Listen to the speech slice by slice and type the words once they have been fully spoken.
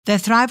The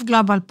Thrive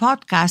Global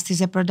podcast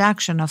is a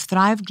production of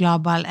Thrive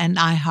Global and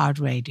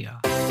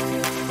iHeartRadio.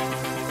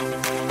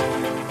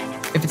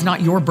 If it's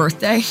not your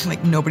birthday,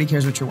 nobody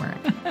cares what you're wearing.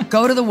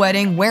 Go to the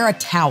wedding, wear a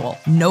towel.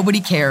 Nobody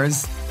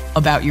cares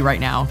about you right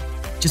now.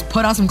 Just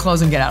put on some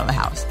clothes and get out of the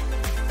house.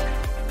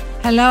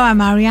 Hello, I'm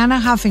Ariana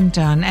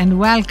Huffington, and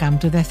welcome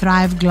to the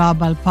Thrive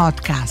Global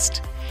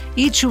podcast.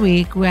 Each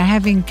week, we're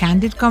having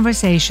candid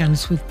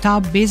conversations with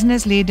top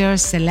business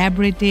leaders,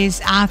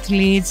 celebrities,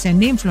 athletes,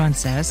 and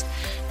influencers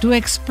to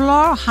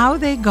explore how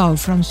they go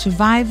from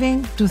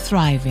surviving to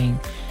thriving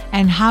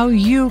and how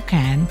you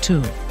can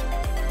too.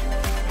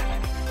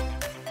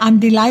 I'm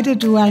delighted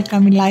to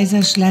welcome Iliza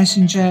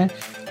Shlesinger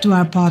to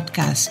our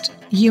podcast.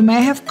 You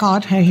may have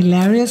caught her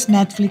hilarious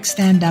Netflix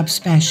stand-up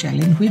special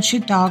in which she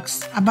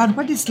talks about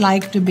what it's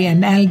like to be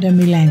an elder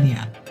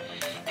millennial.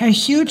 Her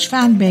huge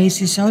fan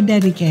base is so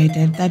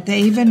dedicated that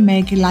they even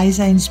make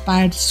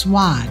Iliza-inspired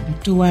swag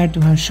to wear to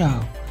her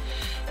show.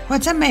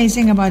 What's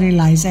amazing about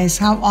Iliza is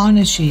how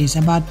honest she is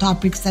about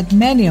topics that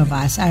many of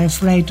us are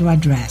afraid to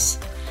address.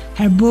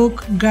 Her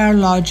book, Girl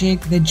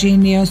Logic, The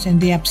Genius and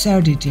the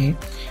Absurdity,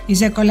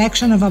 is a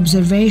collection of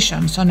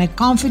observations on a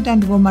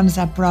confident woman's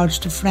approach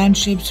to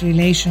friendships,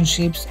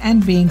 relationships,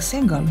 and being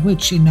single,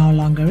 which she no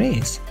longer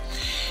is.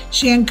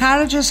 She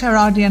encourages her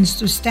audience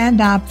to stand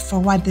up for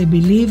what they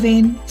believe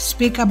in,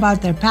 speak about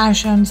their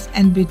passions,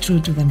 and be true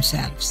to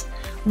themselves.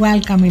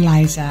 Welcome,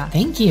 Iliza.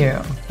 Thank you.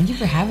 Thank you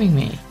for having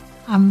me.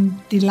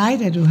 I'm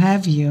delighted to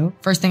have you.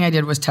 First thing I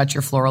did was touch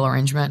your floral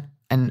arrangement,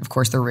 and of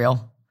course they're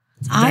real.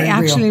 I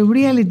actually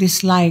really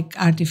dislike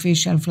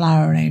artificial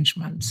flower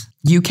arrangements.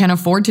 You can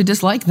afford to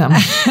dislike them.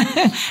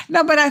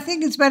 No, but I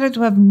think it's better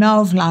to have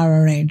no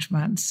flower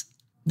arrangements.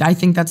 I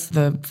think that's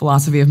the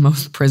philosophy of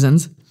most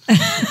prisons.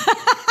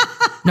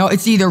 No,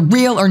 it's either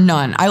real or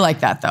none. I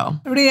like that, though.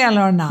 Real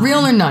or none.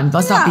 Real or none.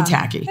 Let's not be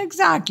tacky.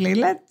 Exactly.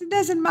 It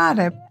doesn't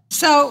matter.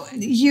 So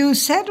you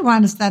said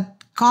once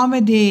that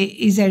comedy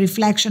is a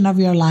reflection of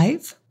your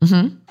life.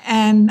 Mm-hmm.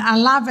 And I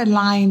love a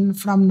line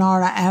from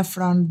Nora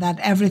Ephron that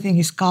everything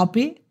is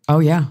copy. Oh,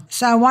 yeah.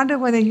 So I wonder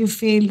whether you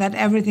feel that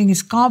everything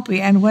is copy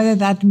and whether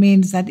that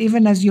means that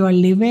even as you are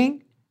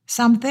living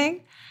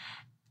something,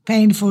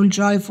 painful,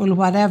 joyful,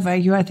 whatever,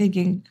 you are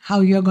thinking how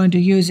you're going to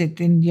use it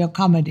in your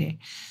comedy.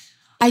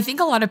 I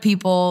think a lot of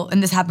people,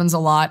 and this happens a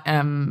lot,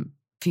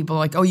 people are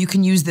like, oh, you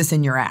can use this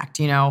in your act,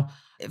 you know.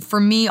 For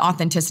me,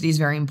 authenticity is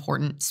very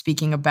important.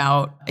 Speaking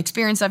about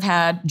experience I've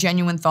had,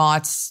 genuine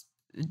thoughts,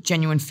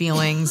 genuine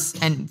feelings,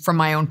 and from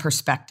my own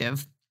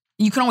perspective.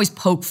 You can always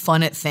poke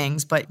fun at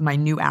things, but my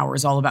new hour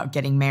is all about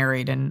getting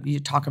married, and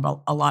you talk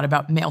about a lot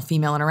about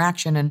male-female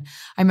interaction. And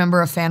I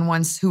remember a fan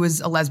once who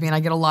was a lesbian. I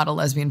get a lot of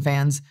lesbian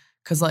fans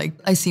because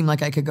I seem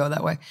like I could go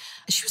that way.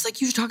 She was like,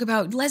 you should talk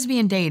about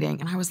lesbian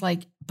dating. And I was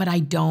like, but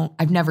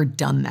I've never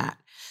done that.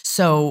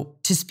 So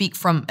to speak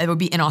from, it would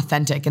be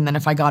inauthentic. And then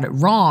if I got it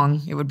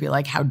wrong, it would be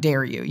like, how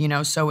dare you, you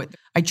know? So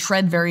I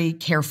tread very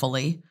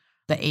carefully.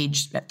 The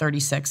age at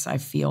 36, I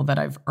feel that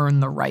I've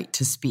earned the right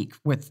to speak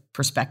with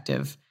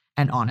perspective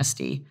and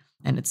honesty.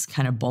 And it's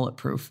kind of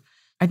bulletproof.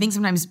 I think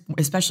sometimes,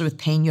 especially with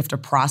pain, you have to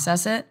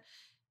process it.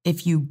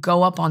 If you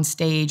go up on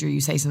stage or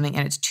you say something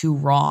and it's too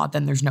raw,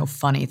 then there's no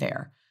funny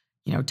there.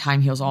 You know, time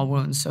heals all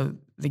wounds. So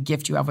the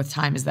gift you have with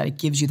time is that it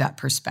gives you that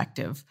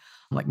perspective.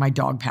 Like my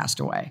dog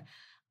passed away.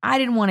 I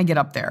didn't want to get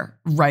up there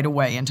right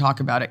away and talk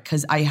about it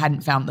because I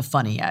hadn't found the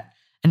funny yet.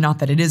 And not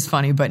that it is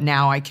funny, but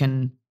now I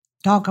can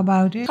talk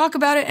about it.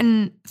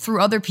 And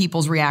through other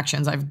people's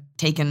reactions, I've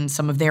taken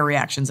some of their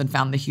reactions and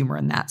found the humor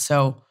in that.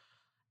 So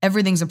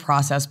everything's a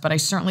process, but I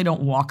certainly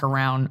don't walk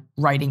around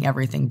writing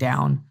everything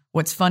down.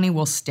 What's funny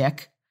will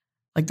stick.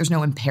 There's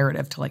no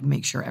imperative to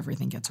make sure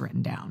everything gets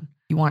written down.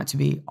 You want it to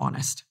be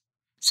honest.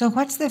 So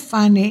what's the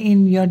funny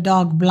in your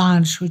dog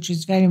Blanche, which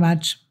is very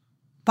much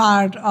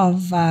part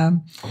of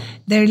the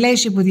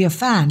relationship with your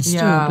fans too,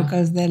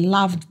 because they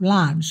loved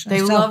Blanche.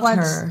 They loved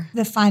her.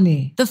 The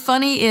funny? The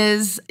funny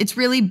is it's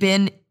really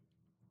been,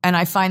 and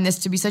I find this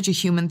to be such a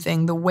human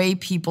thing, the way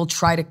people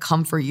try to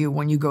comfort you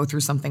when you go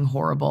through something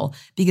horrible,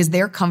 because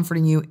they're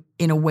comforting you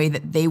in a way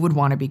that they would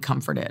want to be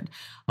comforted.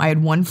 I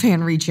had one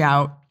fan reach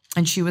out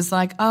and she was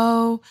like,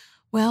 oh,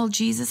 well,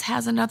 Jesus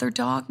has another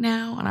dog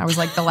now. And I was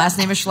like, the last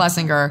name is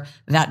Shlesinger.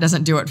 That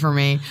doesn't do it for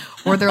me.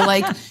 Or they're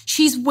like,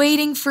 she's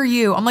waiting for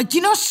you. I'm like, do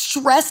you know how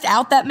stressed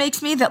out that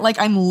makes me? That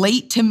I'm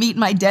late to meet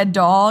my dead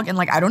dog. And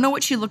I don't know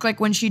what she looked like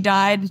when she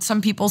died.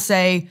 Some people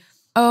say,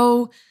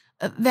 oh,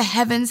 the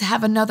heavens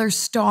have another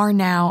star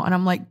now. And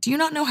I'm like, do you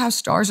not know how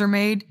stars are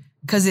made?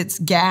 Because it's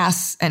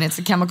gas and it's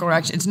a chemical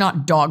reaction. It's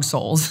not dog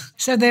souls.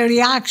 So their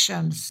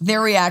reactions.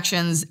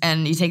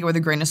 And you take it with a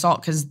grain of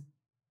salt because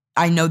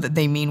I know that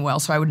they mean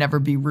well, so I would never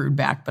be rude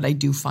back, but I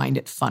do find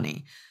it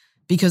funny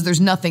because there's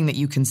nothing that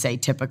you can say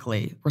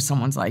typically where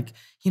someone's like,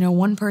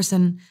 one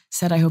person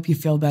said, I hope you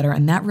feel better.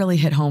 And that really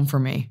hit home for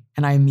me.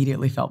 And I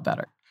immediately felt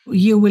better.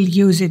 You will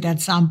use it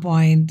at some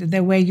point,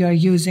 the way you're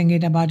using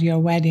it about your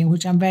wedding,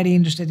 which I'm very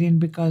interested in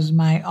because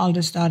my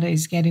oldest daughter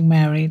is getting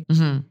married.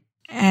 Mm-hmm.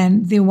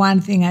 And the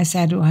one thing I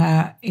said to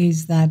her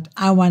is that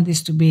I want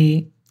this to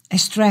be a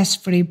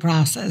stress-free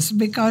process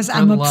because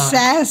I'm Good luck.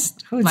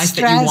 obsessed with Nice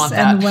that you stress want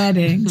and that.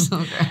 weddings.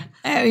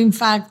 In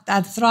fact,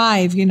 at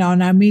Thrive,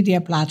 on our media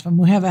platform,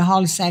 we have a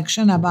whole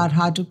section about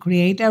how to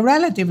create a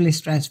relatively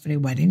stress-free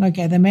wedding.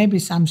 Okay, there may be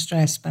some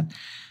stress, but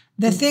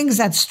the things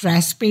that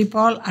stress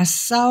people are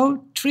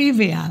so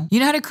trivial. You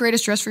know how to create a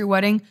stress-free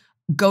wedding?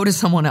 Go to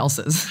someone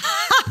else's.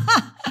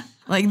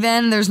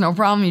 Then there's no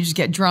problem. You just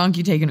get drunk,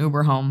 you take an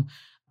Uber home.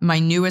 My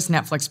newest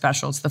Netflix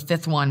special, it's the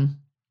 5th one,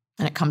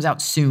 and it comes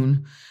out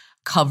soon,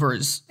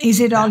 covers. Is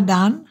it all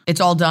done?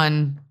 It's all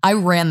done. I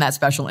ran that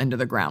special into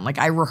the ground.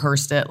 I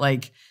rehearsed it.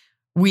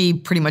 We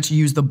pretty much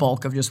used the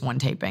bulk of just one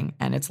taping,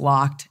 and it's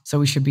locked. So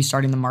we should be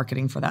starting the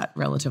marketing for that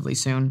relatively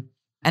soon.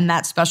 And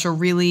that special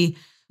really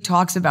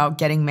talks about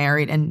getting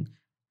married and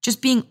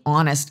just being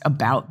honest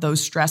about those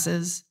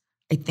stresses.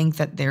 I think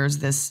that there's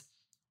this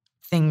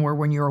thing where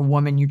when you're a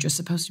woman, you're just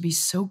supposed to be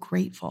so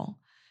grateful,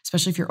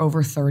 especially if you're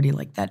over 30,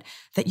 that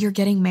you're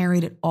getting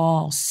married at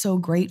all. So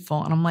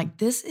grateful. And I'm like,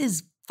 this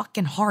is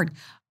fucking hard.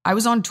 I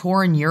was on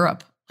tour in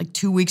Europe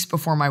 2 weeks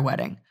before my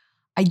wedding.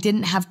 I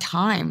didn't have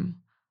time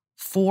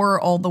for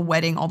all the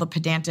wedding, all the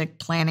pedantic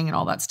planning and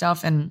all that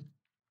stuff. And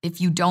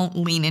if you don't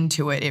lean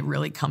into it, it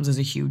really comes as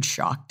a huge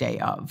shock day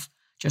of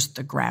just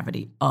the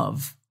gravity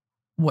of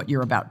what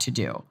you're about to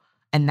do.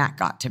 And that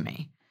got to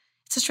me.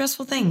 It's a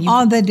stressful thing.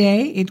 On the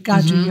day, it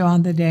got to you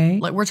on the day.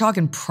 We're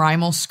talking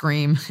primal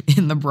scream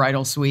in the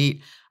bridal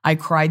suite. I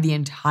cried the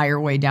entire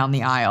way down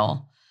the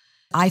aisle.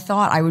 I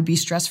thought I would be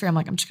stress-free. I'm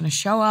I'm just going to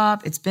show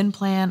up. It's been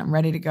planned. I'm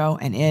ready to go.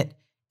 And it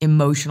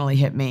emotionally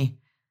hit me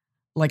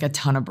like a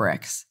ton of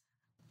bricks.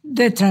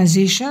 The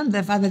transition,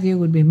 the fact that you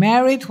would be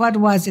married, what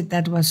was it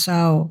that was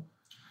so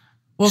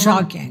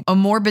shocking? From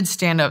a morbid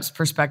stand-up's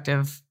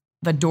perspective,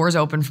 the doors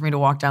opened for me to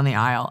walk down the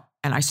aisle,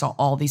 and I saw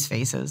all these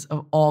faces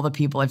of all the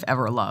people I've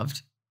ever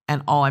loved.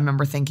 And all I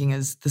remember thinking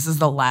is, this is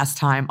the last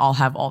time I'll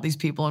have all these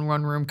people in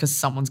one room because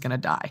someone's going to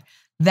die.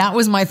 That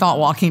was my thought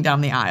walking down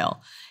the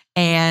aisle.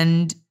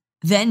 And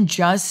then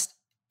just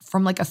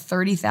from a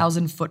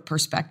 30,000-foot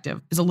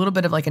perspective, is a little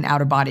bit of an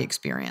out-of-body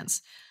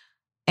experience.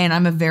 And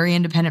I'm a very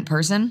independent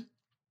person.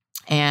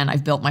 And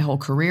I've built my whole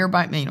career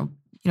by,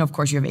 of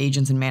course you have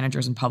agents and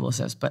managers and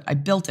publicists, but I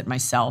built it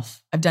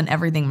myself. I've done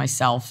everything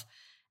myself.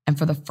 And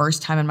for the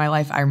first time in my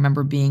life, I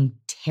remember being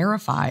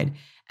terrified.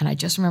 And I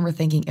just remember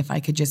thinking, if I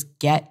could just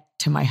get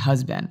to my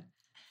husband,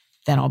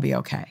 then I'll be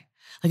okay.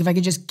 If I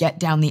could just get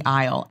down the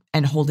aisle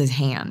and hold his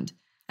hand.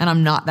 And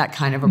I'm not that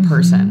kind of a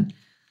person.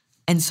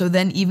 And so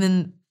then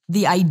even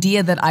the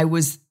idea that I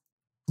was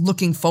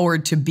looking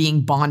forward to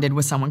being bonded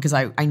with someone because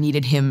I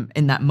needed him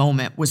in that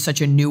moment was such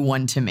a new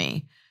one to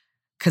me.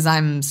 Because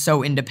I'm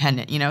so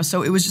independent,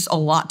 So it was just a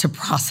lot to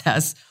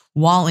process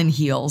while in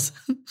heels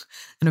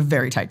in a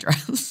very tight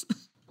dress.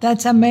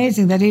 That's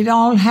amazing that it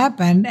all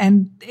happened.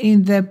 And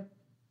in the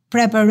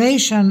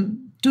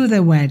preparation to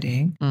the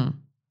wedding,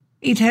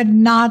 it had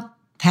not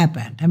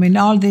happened.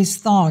 All these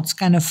thoughts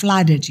kind of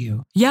flooded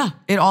you. Yeah,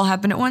 it all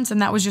happened at once.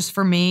 And that was just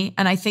for me.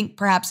 And I think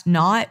perhaps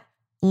not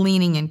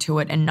leaning into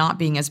it and not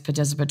being as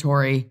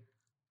participatory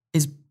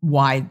is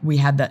why we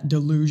had that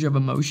deluge of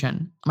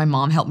emotion. My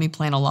mom helped me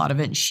plan a lot of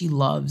it, and she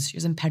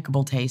has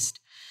impeccable taste.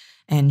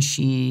 And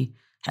she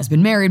has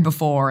been married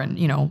before.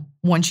 And,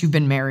 once you've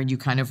been married, you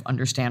kind of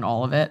understand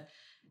all of it.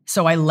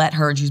 So I let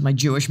her, and she's my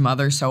Jewish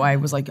mother. So I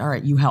was like, all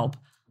right, you help.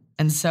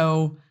 And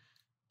so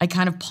I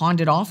kind of pawned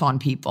it off on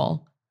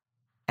people.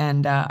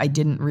 And I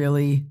didn't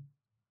really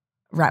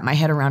wrap my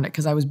head around it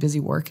because I was busy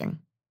working.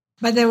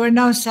 But there were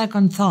no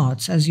second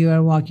thoughts as you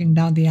were walking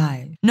down the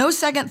aisle? No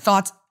second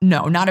thoughts.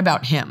 No, not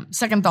about him.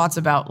 Second thoughts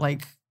about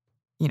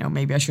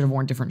maybe I should have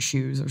worn different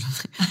shoes or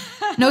something.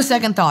 No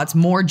second thoughts,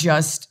 more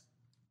just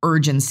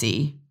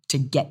urgency to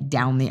get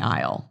down the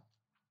aisle.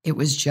 It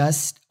was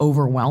just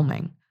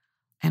overwhelming.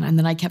 And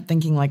then I kept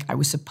thinking I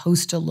was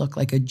supposed to look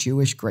like a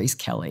Jewish Grace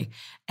Kelly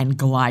and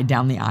glide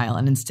down the aisle.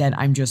 And instead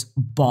I'm just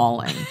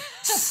bawling,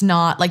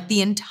 snot,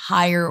 the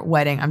entire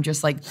wedding. I'm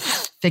just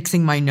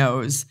fixing my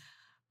nose.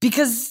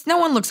 Because no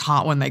one looks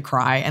hot when they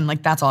cry. And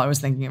that's all I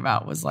was thinking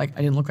about was I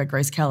didn't look like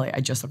Grace Kelly.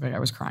 I just looked like I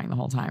was crying the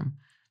whole time.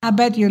 I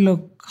bet you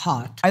look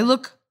hot. I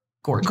look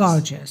gorgeous.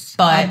 Gorgeous.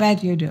 I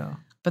bet you do.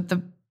 But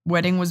the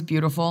wedding was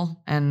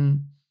beautiful.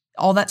 And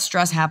all that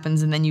stress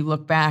happens. And then you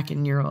look back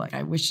and you're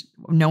I wish,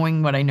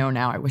 knowing what I know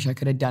now, I wish I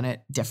could have done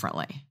it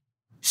differently.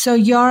 So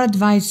your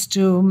advice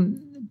to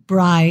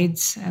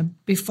brides,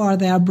 before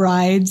they are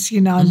brides,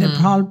 the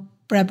whole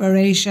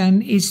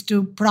preparation is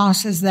to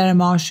process their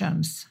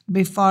emotions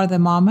before the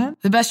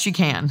moment? The best you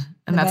can.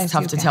 And that's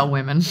tough to tell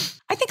women.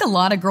 I think a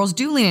lot of girls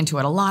do lean into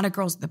it. A lot of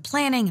girls, the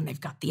planning, and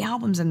they've got the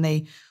albums and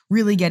they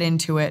really get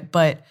into it.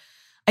 But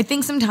I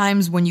think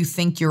sometimes when you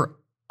think you're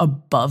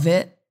above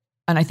it,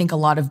 and I think a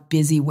lot of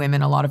busy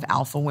women, a lot of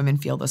alpha women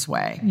feel this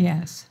way.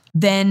 Yes.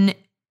 Then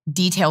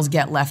details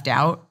get left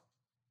out.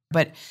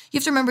 But you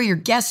have to remember your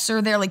guests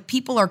are there.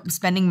 People are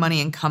spending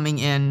money and coming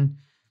in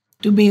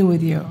to be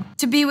with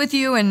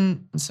you.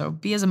 And so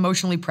be as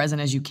emotionally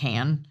present as you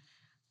can,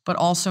 but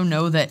also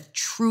know that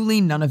truly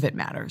none of it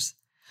matters.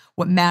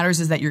 What matters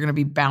is that you're going to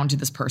be bound to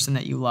this person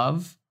that you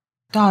love.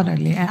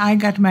 Totally. And I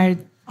got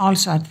married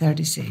also at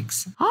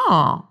 36.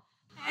 Oh.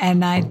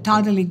 And I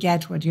totally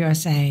get what you're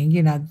saying,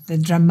 the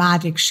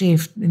dramatic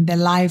shift in the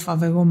life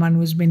of a woman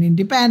who's been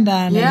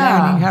independent and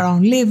earning her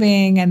own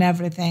living and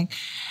everything.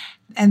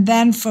 And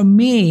then for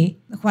me,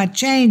 what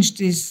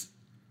changed is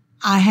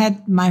I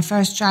had my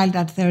first child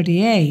at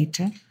 38,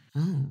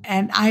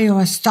 and I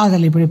was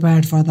totally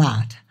prepared for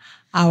that.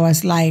 I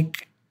was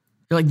like,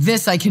 you're like,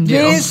 this I can do.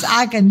 This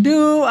I can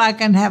do. I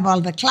can have all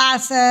the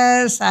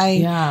classes.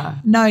 I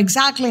know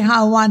exactly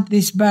how I want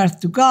this birth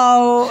to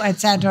go, et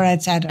cetera,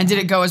 et cetera. And did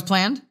it go as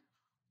planned?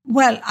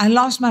 Well, I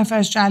lost my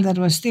first child that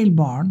was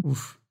stillborn.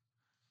 Oof.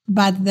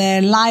 But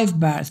the live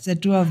births, the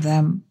two of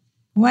them,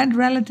 went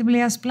relatively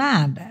as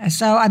planned.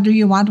 So do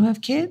you want to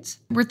have kids?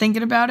 We're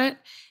thinking about it.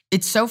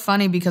 It's so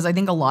funny because I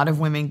think a lot of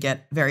women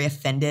get very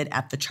offended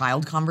at the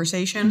child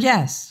conversation.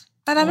 Yes.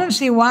 But I don't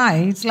see why.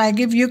 It's like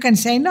if you can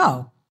say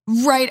no.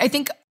 Right. I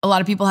think a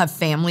lot of people have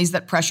families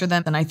that pressure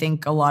them. And I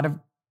think a lot of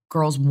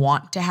girls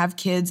want to have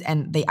kids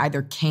and they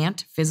either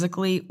can't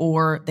physically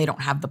or they don't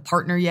have the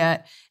partner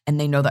yet and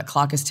they know that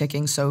clock is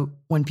ticking. So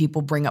when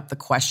people bring up the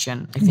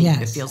question, I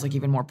think it feels like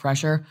even more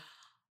pressure.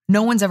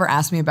 No one's ever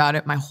asked me about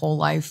it my whole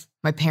life.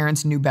 My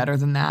parents knew better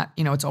than that.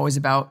 It's always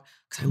about...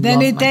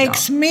 Then it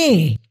takes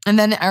me. And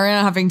then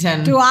Ariana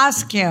Huffington. To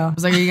ask you. I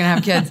was like, are you going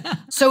to have kids?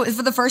 So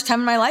for the first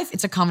time in my life,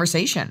 it's a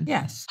conversation.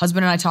 Yes.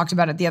 Husband and I talked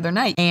about it the other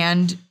night.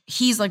 And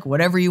he's like,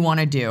 whatever you want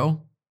to do,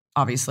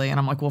 obviously. And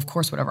I'm like, well, of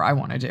course, whatever I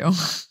want to do.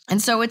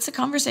 And so it's a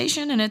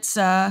conversation and it's,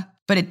 but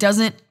it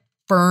doesn't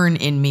burn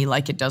in me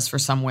like it does for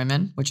some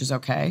women, which is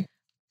okay.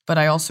 But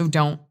I also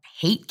don't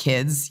hate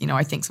kids.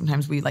 I think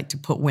sometimes we like to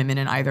put women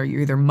in you're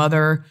either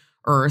Mother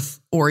Earth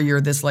or you're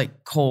this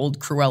like cold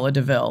Cruella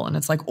de Vil. And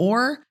it's like,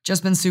 or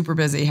just been super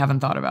busy, haven't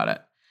thought about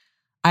it.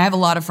 I have a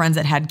lot of friends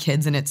that had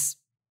kids and it's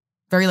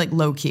very like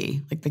low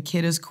key. Like the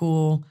kid is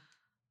cool.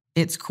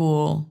 It's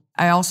cool.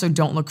 I also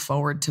don't look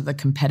forward to the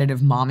competitive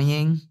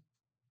mommying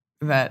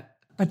that.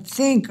 But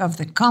think of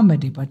the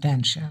comedy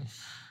potential.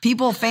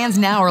 Fans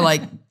now are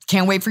like,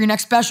 can't wait for your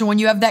next special when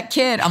you have that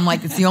kid. I'm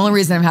like, it's the only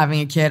reason I'm having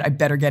a kid. I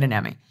better get an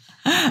Emmy.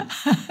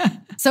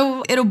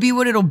 So it'll be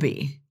what it'll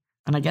be.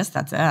 And I guess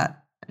that's it.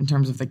 In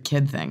terms of the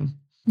kid thing.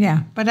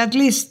 Yeah, but at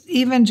least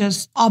even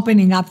just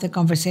opening up the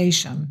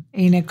conversation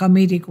in a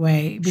comedic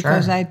way,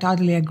 because I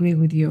totally agree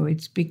with you.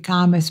 It's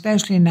become,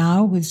 especially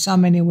now with so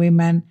many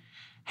women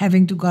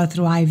having to go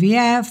through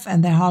IVF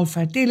and the whole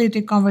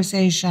fertility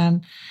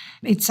conversation,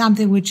 it's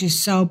something which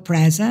is so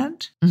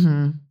present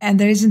and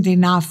there isn't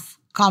enough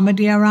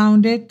comedy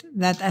around it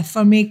that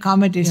for me,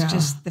 comedy is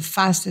just the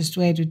fastest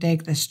way to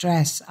take the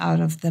stress out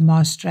of the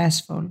most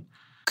stressful.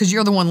 Because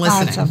you're the one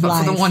listening, but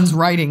life. for the ones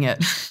writing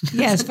it.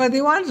 Yes, for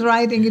the ones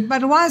writing it.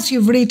 But once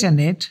you've written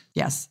it.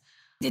 Yes.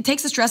 It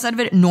takes the stress out of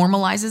it. It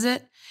normalizes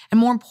it. And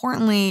more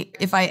importantly,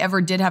 if I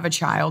ever did have a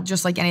child,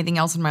 just like anything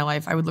else in my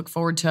life, I would look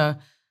forward to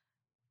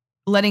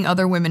letting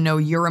other women know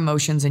your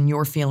emotions and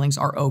your feelings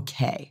are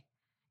okay.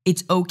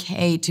 It's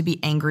okay to be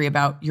angry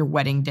about your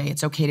wedding day.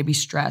 It's okay to be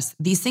stressed.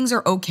 These things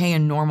are okay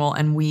and normal.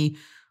 And we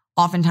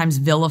oftentimes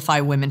vilify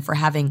women for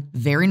having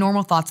very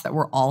normal thoughts that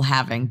we're all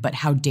having. But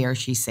how dare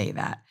she say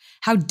that?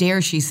 How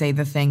dare she say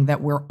the thing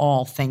that we're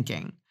all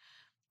thinking?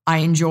 I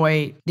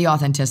enjoy the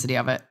authenticity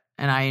of it.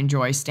 And I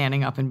enjoy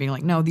standing up and being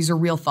like, no, these are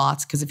real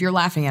thoughts. Because if you're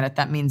laughing at it,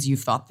 that means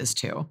you've thought this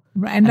too.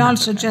 And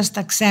also just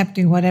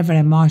accepting whatever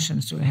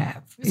emotions we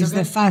have is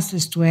the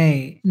fastest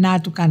way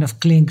not to kind of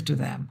cling to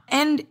them.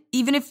 And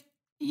even if,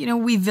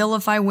 we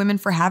vilify women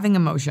for having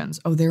emotions.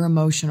 Oh, they're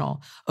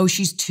emotional. Oh,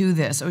 she's to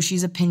this. Oh,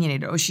 she's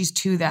opinionated. Oh, she's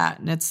to that.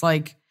 And it's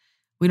like,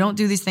 we don't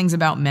do these things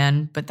about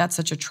men, but that's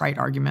such a trite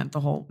argument,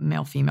 the whole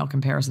male-female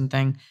comparison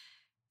thing.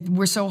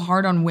 We're so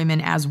hard on women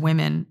as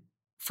women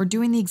for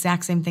doing the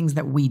exact same things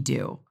that we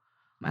do.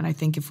 And I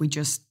think if we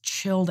just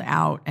chilled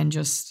out and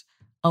just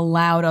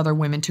allowed other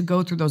women to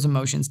go through those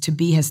emotions, to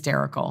be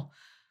hysterical,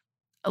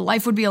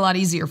 life would be a lot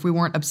easier if we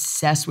weren't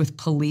obsessed with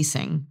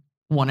policing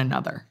one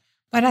another.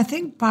 But I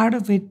think part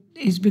of it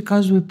is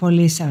because we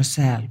police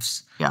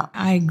ourselves. Yeah.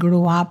 I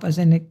grew up as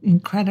an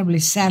incredibly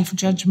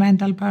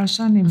self-judgmental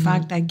person. In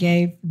fact, I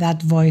gave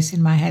that voice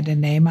in my head a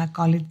name. I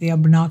call it the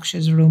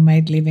obnoxious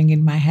roommate living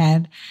in my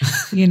head,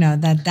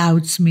 that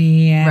doubts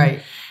me and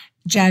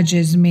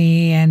judges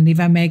me. And if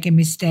I make a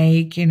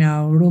mistake,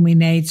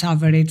 ruminates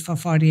over it for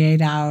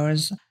 48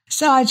 hours.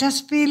 So I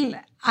just feel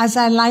as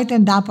I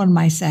lightened up on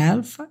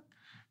myself,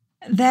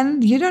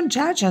 then you don't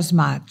judge as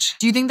much.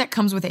 Do you think that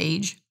comes with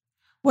age?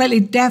 Well,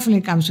 it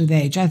definitely comes with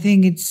age. I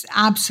think it's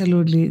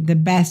absolutely the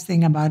best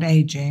thing about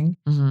aging.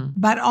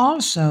 But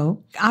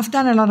also, I've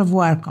done a lot of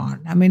work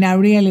on. I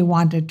really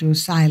wanted to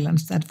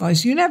silence that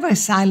voice. You never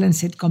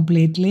silence it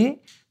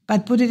completely,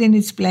 but put it in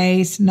its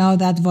place. No,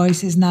 that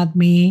voice is not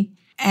me.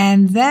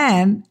 And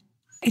then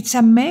it's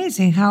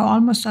amazing how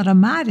almost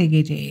automatic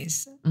it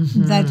is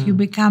that you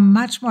become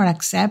much more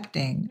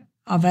accepting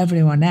of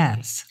everyone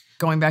else.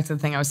 Going back to the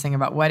thing I was saying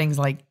about weddings,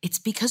 like, it's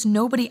because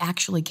nobody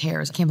actually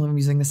cares. I can't believe I'm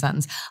using the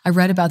sentence. I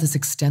read about this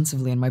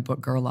extensively in my book,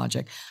 Girl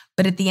Logic.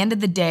 But at the end of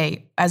the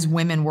day, as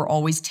women, we're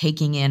always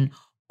taking in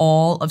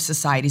all of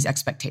society's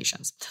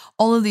expectations.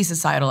 All of these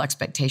societal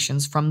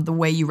expectations, from the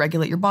way you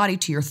regulate your body,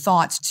 to your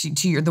thoughts,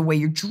 to the way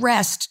you're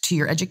dressed, to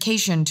your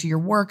education, to your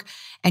work,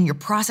 and you're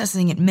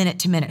processing it minute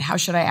to minute. How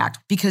should I act?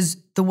 Because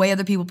the way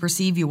other people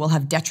perceive you will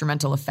have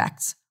detrimental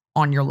effects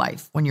on your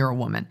life when you're a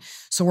woman.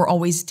 So we're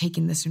always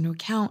taking this into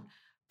account.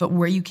 But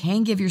where you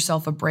can give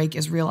yourself a break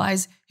is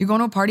realize you're going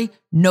to a party,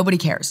 nobody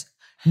cares.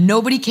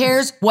 Nobody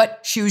cares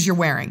what shoes you're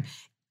wearing.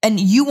 And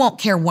you won't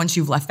care once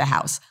you've left the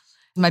house.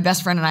 My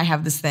best friend and I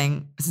have this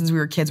thing, since we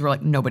were kids, we're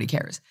like, nobody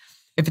cares.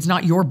 If it's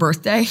not your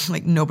birthday,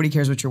 like nobody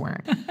cares what you're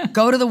wearing.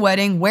 Go to the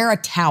wedding, wear a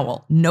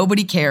towel.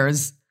 Nobody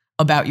cares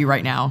about you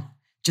right now.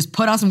 Just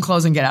put on some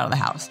clothes and get out of the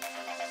house.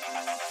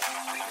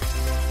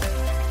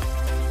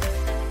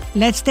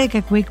 Let's take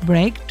a quick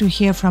break to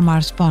hear from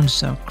our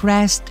sponsor,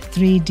 Crest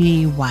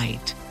 3D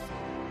White.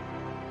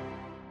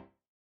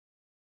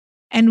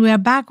 And we are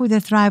back with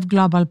the Thrive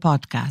Global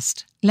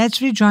podcast.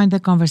 Let's rejoin the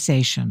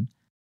conversation.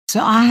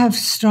 So I have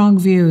strong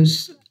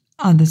views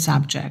on the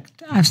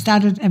subject. I've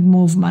started a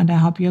movement I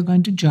hope you're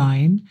going to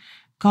join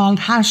called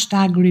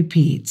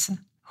 #Repeats,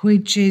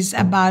 which is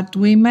about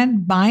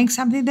women buying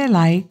something they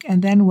like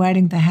and then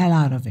wearing the hell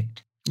out of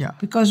it. Yeah.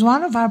 Because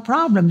one of our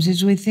problems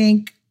is we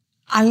think,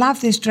 I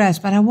love this dress,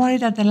 but I wore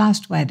it at the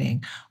last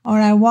wedding, or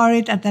I wore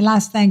it at the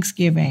last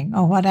Thanksgiving,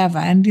 or whatever.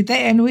 And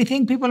we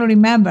think people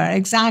remember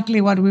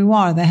exactly what we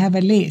wore. They have a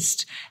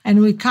list,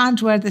 and we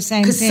can't wear the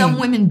same thing. Because some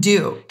women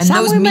do. And some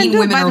those women mean do,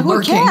 women but are who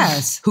lurking.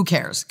 Cares? Who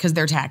cares? Because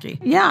they're tacky.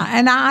 Yeah,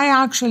 and I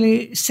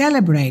actually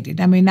celebrate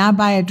it. I mean, I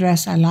buy a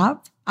dress I love,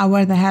 I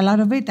wear the hell out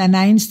of it, and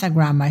I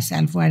Instagram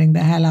myself wearing the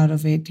hell out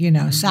of it,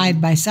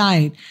 side by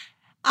side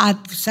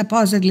at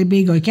supposedly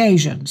big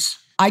occasions.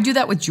 I do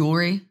that with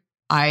jewelry.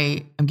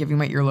 I am giving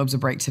my earlobes a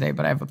break today,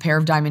 but I have a pair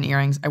of diamond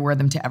earrings. I wear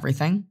them to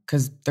everything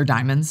because they're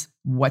diamonds.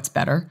 What's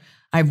better?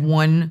 I have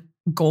one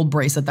gold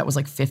bracelet that was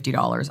like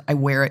 $50. I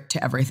wear it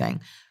to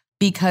everything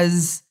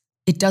because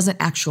it doesn't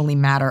actually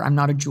matter. I'm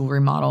not a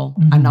jewelry model.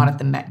 Mm-hmm. I'm not at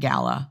the Met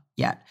Gala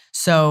yet.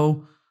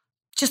 So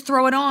just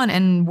throw it on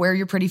and wear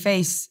your pretty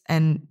face.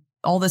 And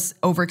all this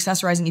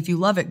over-accessorizing, if you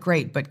love it,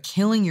 great. But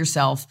killing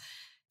yourself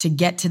to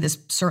get to this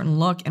certain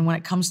look. And when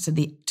it comes to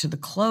the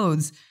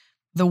clothes,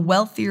 the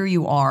wealthier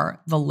you are,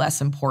 the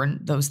less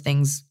important those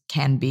things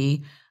can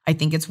be. I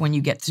think it's when you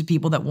get to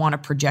people that want to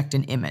project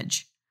an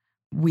image.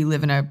 We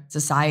live in a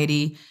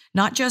society,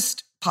 not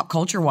just pop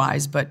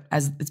culture-wise, but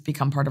as it's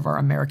become part of our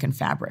American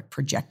fabric,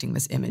 projecting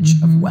this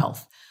image of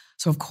wealth.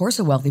 So of course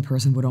a wealthy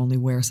person would only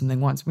wear something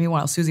once.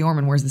 Meanwhile, Susie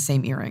Orman wears the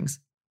same earrings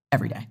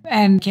every day.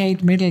 And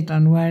Kate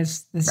Middleton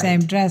wears the same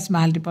dress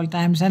multiple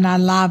times. And I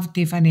love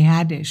Tiffany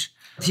Haddish.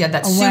 She had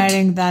that suit.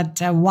 Wearing that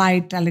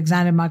white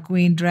Alexander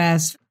McQueen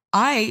dress.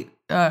 I,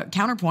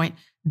 counterpoint,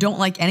 don't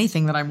like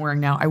anything that I'm wearing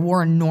now. I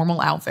wore a normal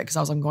outfit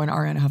because I'm going to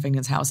Ariana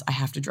Huffington's house. I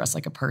have to dress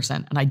like a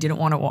person. And I didn't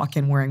want to walk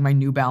in wearing my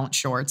New Balance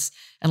shorts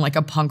and like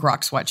a punk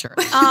rock sweatshirt.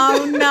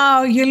 Oh,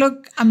 no. You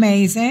look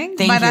amazing.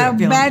 Thank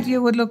you. I bet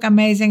you would look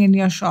amazing in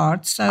your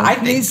shorts. So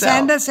please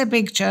send us a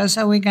picture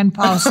so we can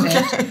post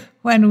it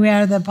when we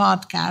are the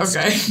podcast.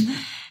 Okay.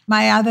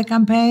 My other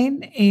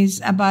campaign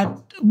is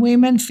about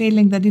women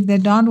feeling that if they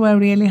don't wear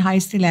really high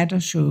stiletto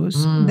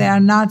shoes, they are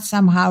not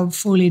somehow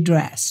fully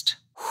dressed.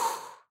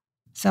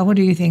 So what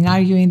do you think? Are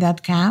you in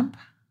that camp?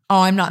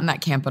 Oh, I'm not in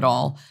that camp at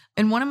all.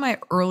 In one of my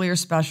earlier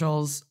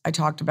specials, I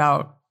talked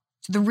about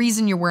the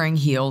reason you're wearing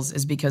heels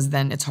is because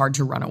then it's hard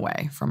to run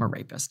away from a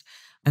rapist.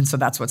 And so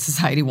that's what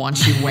society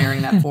wants you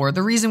wearing that for.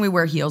 The reason we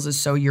wear heels is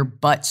so your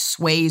butt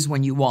sways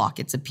when you walk.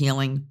 It's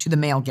appealing to the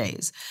male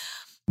gaze.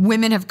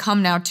 Women have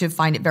come now to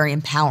find it very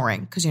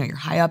empowering because, you're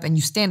high up and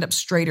you stand up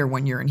straighter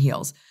when you're in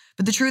heels.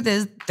 But the truth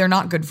is they're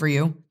not good for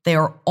you. They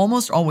are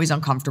almost always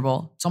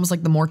uncomfortable. It's almost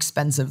like the more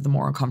expensive, the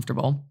more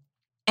uncomfortable.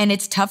 And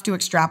it's tough to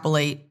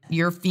extrapolate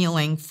your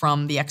feeling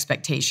from the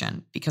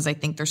expectation because I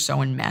think they're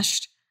so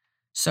enmeshed.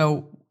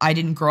 So I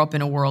didn't grow up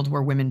in a world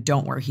where women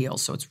don't wear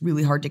heels. So it's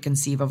really hard to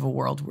conceive of a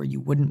world where you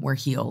wouldn't wear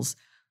heels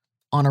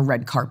on a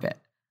red carpet.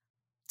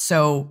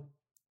 So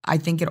I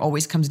think it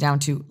always comes down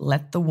to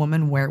let the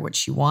woman wear what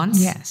she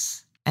wants.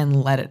 Yes.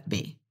 And let it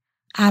be.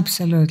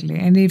 Absolutely.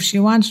 And if she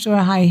wants to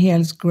wear high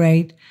heels,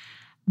 great.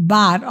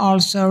 But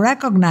also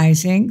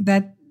recognizing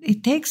that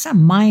it takes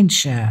some mind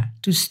share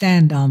to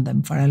stand on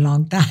them for a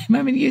long time.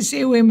 I mean, you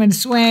see women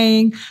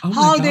swaying,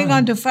 holding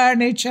onto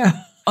furniture.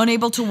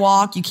 Unable to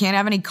walk. You can't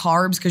have any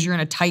carbs because you're in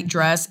a tight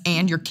dress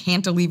and you're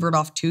cantilevered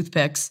off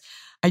toothpicks.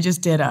 I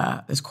just did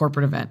this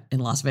corporate event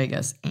in Las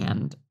Vegas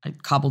and I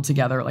cobbled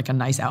together like a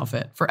nice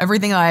outfit. For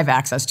everything that I have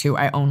access to,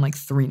 I own like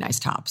 3 nice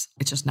tops.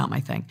 It's just not my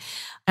thing.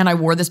 And I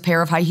wore this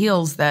pair of high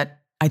heels that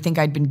I think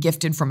I'd been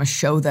gifted from a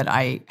show that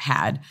I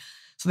had.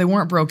 So they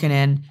weren't broken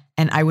in.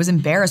 And I was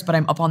embarrassed, but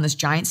I'm up on this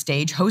giant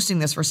stage hosting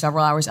this for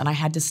several hours and I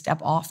had to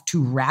step off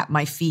to wrap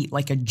my feet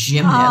like a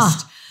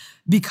gymnast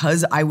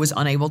because I was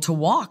unable to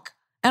walk.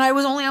 And I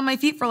was only on my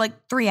feet for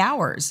like 3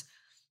 hours.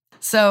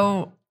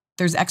 So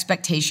there's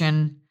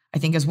expectation. I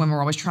think as women,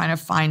 we're always trying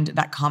to find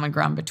that common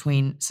ground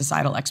between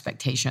societal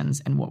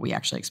expectations and what we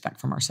actually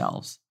expect from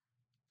ourselves.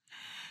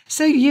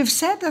 So you've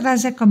said that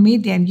as a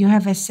comedian, you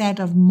have a set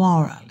of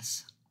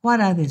morals. What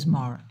are these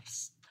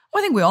morals?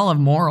 Well, I think we all have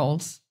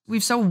morals.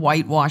 We've so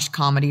whitewashed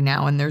comedy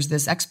now, and there's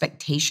this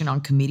expectation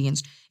on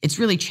comedians. It's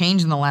really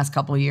changed in the last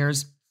couple of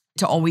years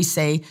to always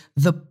say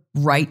the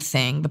right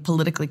thing, the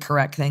politically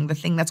correct thing, the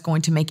thing that's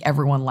going to make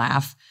everyone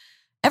laugh.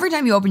 Every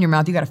time you open your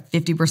mouth, you got a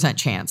 50%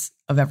 chance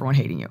of everyone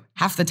hating you.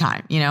 Half the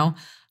time, you know?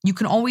 You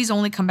can always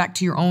only come back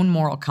to your own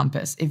moral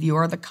compass. If you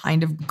are the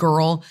kind of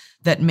girl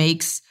that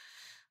makes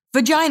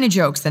vagina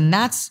jokes, then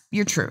that's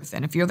your truth.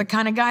 And if you're the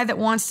kind of guy that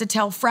wants to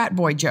tell frat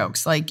boy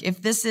jokes, like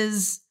if this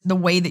is the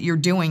way that you're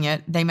doing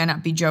it, they may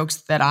not be jokes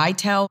that I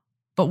tell,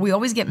 but we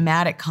always get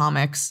mad at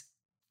comics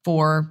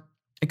for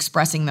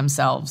expressing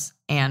themselves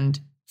and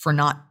for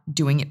not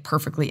doing it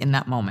perfectly in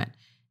that moment.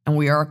 And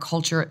we are a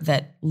culture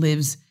that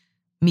lives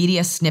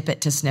media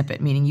snippet to snippet,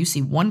 meaning you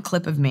see one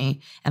clip of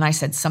me and I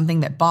said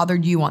something that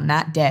bothered you on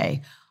that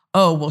day.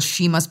 Oh, well,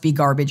 she must be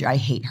garbage. I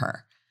hate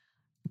her.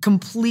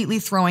 Completely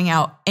throwing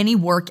out any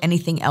work,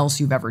 anything else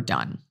you've ever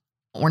done.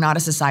 We're not a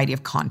society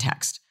of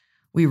context.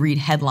 We read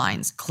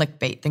headlines,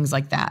 clickbait, things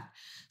like that.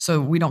 So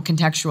we don't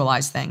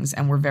contextualize things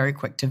and we're very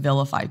quick to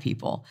vilify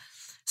people.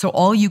 So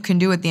all you can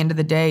do at the end of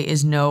the day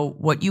is know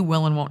what you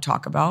will and won't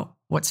talk about,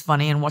 what's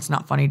funny and what's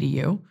not funny to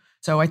you.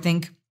 So I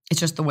think it's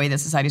just the way that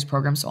society's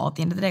programmed. So all at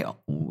the end of the day,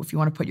 if you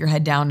want to put your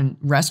head down and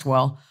rest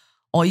well,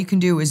 all you can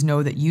do is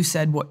know that you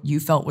said what you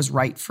felt was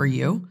right for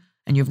you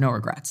and you have no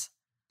regrets.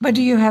 But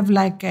do you have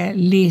like a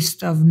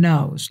list of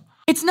no's?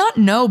 It's not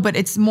no, but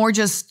it's more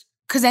just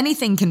because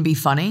anything can be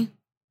funny.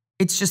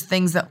 It's just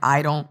things that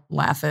I don't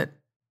laugh at.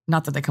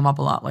 Not that they come up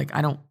a lot. Like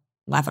I don't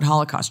laugh at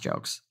Holocaust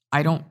jokes.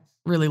 I don't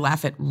really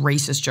laugh at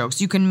racist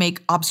jokes. You can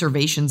make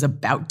observations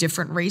about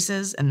different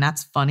races and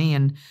that's funny.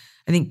 And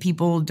I think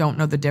people don't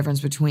know the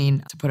difference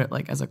between, to put it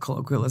like as a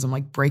colloquialism,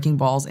 like breaking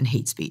balls and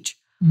hate speech.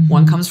 Mm-hmm.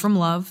 One comes from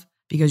love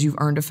because you've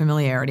earned a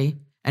familiarity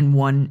and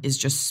one is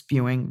just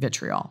spewing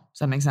vitriol. Does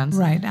that make sense?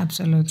 Right,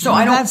 absolutely. So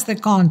that's the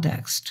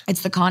context.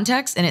 It's the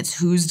context and it's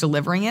who's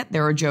delivering it.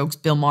 There are jokes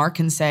Bill Maher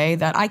can say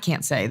that I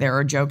can't say. There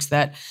are jokes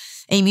that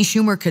Amy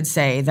Schumer could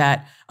say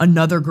that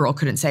another girl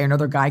couldn't say,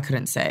 another guy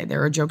couldn't say.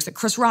 There are jokes that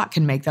Chris Rock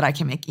can make that I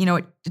can make. You know,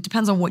 it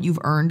depends on what you've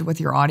earned with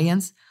your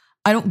audience.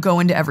 I don't go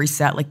into every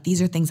set like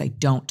these are things I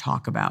don't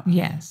talk about.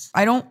 Yes.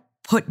 I don't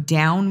put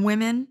down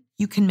women.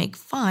 You can make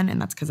fun,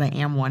 and that's because I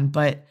am one,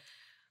 but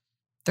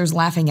there's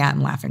laughing at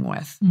and laughing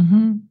with.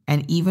 Mm-hmm.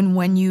 And even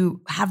when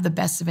you have the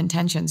best of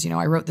intentions, you know,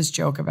 I wrote this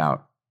joke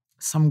about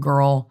some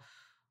girl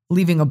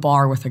leaving a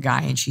bar with a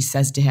guy and she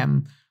says to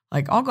him,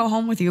 like, I'll go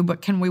home with you,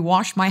 but can we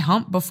wash my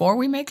hump before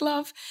we make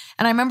love?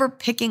 And I remember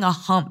picking a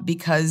hump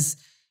because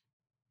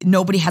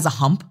nobody has a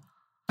hump.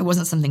 It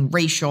wasn't something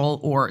racial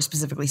or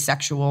specifically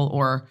sexual,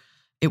 or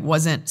it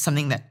wasn't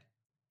something that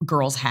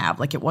girls have.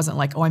 Like, it wasn't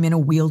like, oh, I'm in a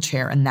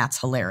wheelchair and that's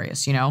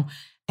hilarious, you know?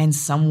 And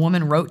some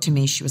woman wrote to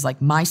me, she was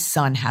like, my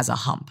son has a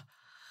hump.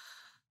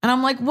 And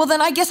I'm like, well,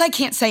 then I guess I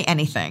can't say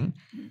anything.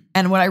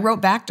 And what I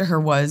wrote back to her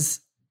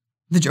was,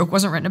 the joke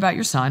wasn't written about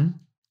your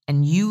son.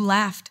 And you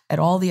laughed at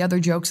all the other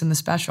jokes in the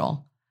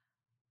special.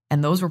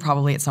 And those were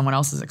probably at someone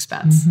else's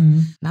expense. Mm-hmm.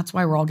 And that's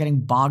why we're all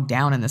getting bogged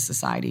down in this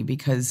society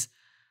because,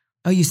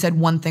 oh, you said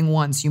one thing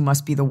once, you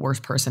must be the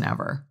worst person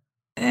ever.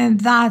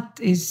 And that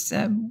is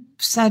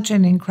such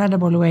an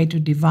incredible way to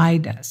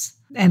divide us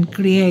and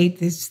create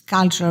this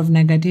culture of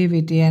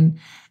negativity. And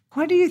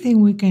what do you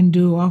think we can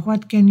do, or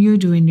what can you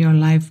do in your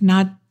life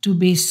not to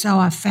be so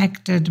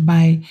affected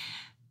by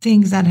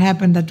things that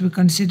happen that we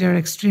consider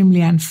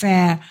extremely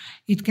unfair?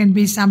 It can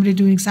be somebody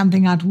doing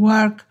something at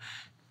work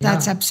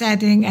that's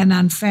upsetting and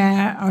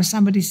unfair, or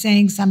somebody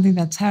saying something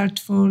that's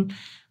hurtful.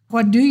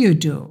 What do you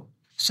do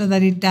so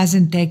that it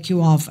doesn't take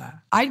you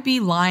over? I'd be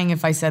lying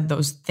if I said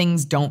those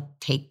things don't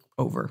take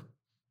over.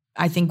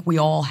 I think we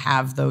all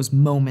have those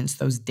moments,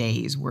 those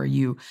days where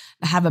you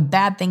have a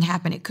bad thing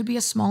happen. It could be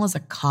as small as a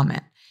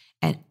comment.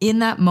 And in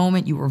that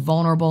moment, you were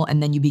vulnerable,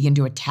 and then you begin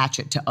to attach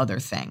it to other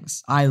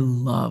things. I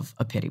love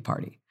a pity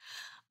party.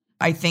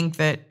 I think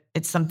that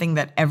it's something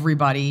that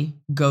everybody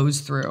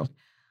goes through.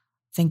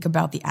 Think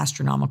about the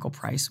astronomical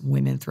price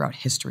women throughout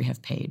history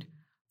have paid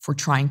for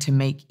trying to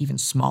make even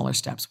smaller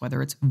steps,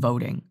 whether it's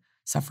voting,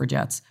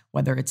 suffragettes,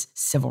 whether it's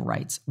civil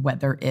rights,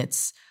 whether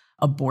it's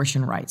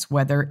abortion rights,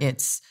 whether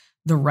it's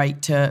the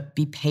right to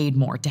be paid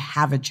more, to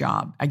have a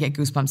job. I get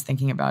goosebumps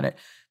thinking about it.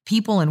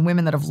 People and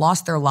women that have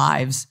lost their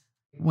lives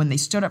when they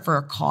stood up for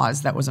a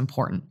cause that was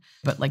important.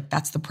 But like,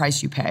 that's the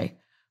price you pay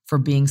for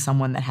being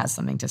someone that has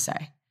something to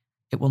say.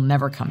 It will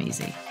never come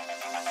easy.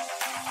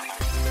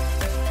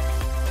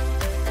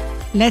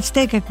 Let's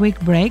take a quick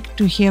break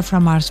to hear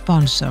from our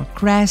sponsor,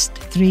 Crest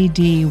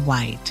 3D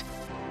White.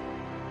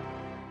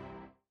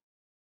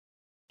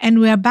 And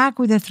we are back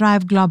with the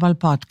Thrive Global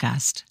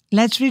podcast.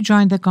 Let's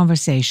rejoin the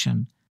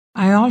conversation.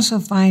 I also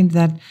find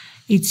that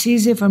it's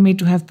easy for me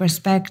to have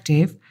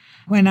perspective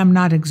when I'm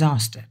not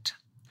exhausted.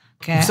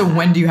 Okay? So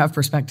when do you have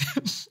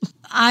perspective?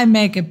 I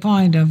make a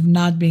point of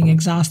not being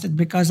exhausted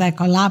because I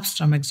collapsed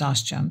from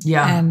exhaustion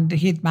and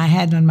hit my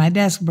head on my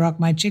desk, broke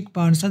my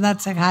cheekbone. So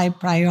that's a high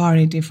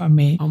priority for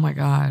me. Oh my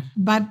God.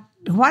 But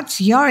What's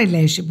your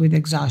relationship with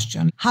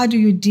exhaustion? How do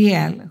you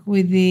deal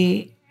with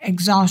the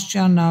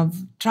exhaustion of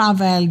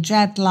travel,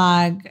 jet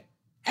lag,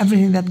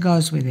 everything that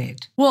goes with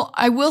it? Well,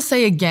 I will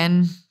say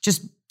again,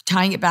 just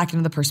tying it back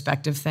into the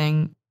perspective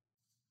thing,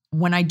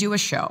 when I do a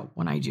show,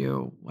 what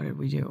did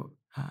we do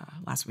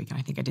last week? And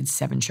I think I did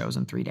 7 shows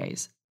in 3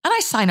 days. And I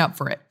sign up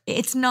for it.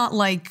 It's not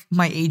like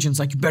my agent's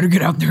like, you better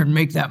get out there and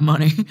make that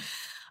money.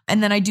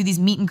 And then I do these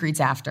meet and greets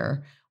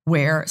after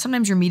where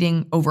sometimes you're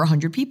meeting over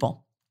 100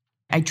 people.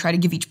 I try to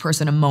give each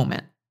person a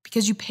moment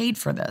because you paid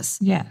for this.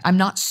 Yeah. I'm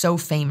not so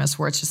famous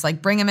where it's just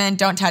like, bring them in,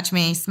 don't touch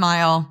me,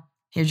 smile,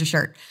 here's your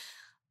shirt.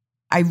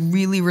 I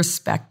really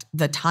respect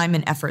the time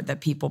and effort that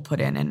people put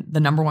in. And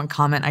the number one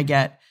comment I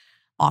get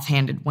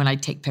offhanded when I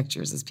take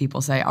pictures is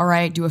people say, all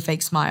right, do a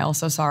fake smile,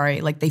 so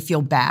sorry. Like they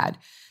feel bad.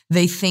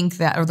 They think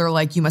that, or they're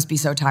like, you must be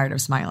so tired of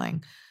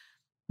smiling.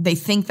 They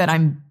think that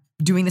I'm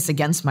doing this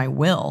against my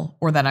will,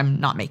 or that I'm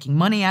not making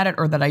money at it,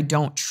 or that I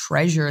don't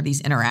treasure these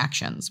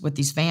interactions with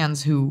these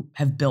fans who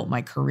have built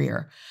my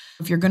career.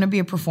 If you're going to be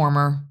a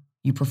performer,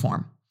 you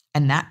perform.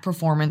 And that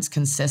performance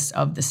consists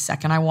of the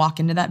second I walk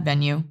into that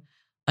venue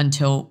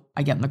until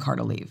I get in the car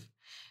to leave.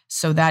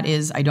 So that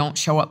is, I don't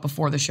show up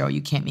before the show.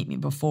 You can't meet me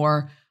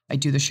before. I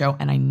do the show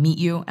and I meet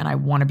you and I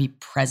want to be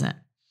present.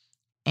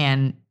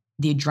 And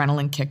the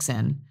adrenaline kicks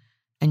in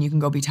and you can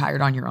go be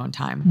tired on your own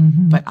time.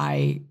 Mm-hmm. But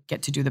I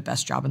get to do the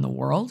best job in the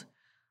world.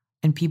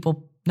 And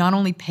people not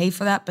only pay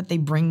for that, but they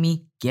bring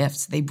me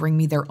gifts. They bring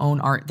me their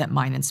own art that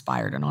mine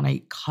inspired. And on a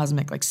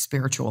cosmic, like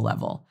spiritual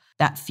level,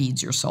 that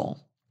feeds your soul.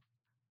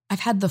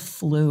 I've had the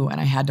flu and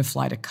I had to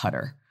fly to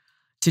Qatar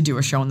to do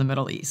a show in the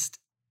Middle East.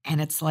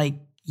 And it's like,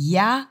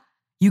 yeah,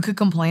 you could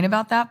complain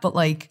about that, but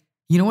like,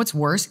 you know what's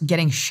worse?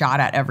 Getting shot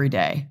at every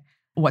day.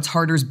 What's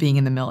harder is being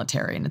in the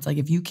military. And it's like,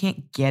 if you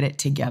can't get it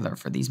together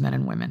for these men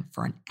and women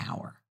for an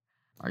hour,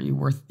 are you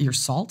worth your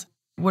salt?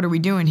 What are we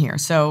doing here?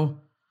 So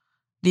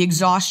the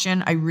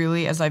exhaustion, I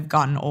really, as I've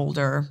gotten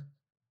older,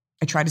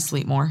 I try to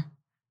sleep more.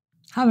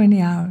 How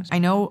many hours? I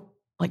know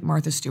like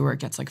Martha Stewart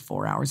gets like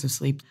 4 hours of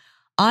sleep.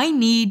 I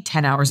need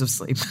 10 hours of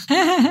sleep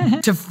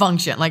to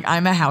function. Like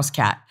I'm a house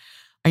cat.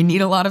 I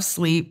need a lot of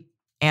sleep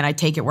and I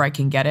take it where I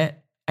can get it.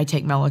 I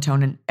take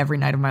melatonin every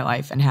night of my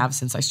life and have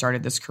since I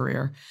started this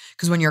career.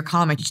 Because when you're a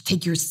comic, you just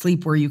take your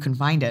sleep where you can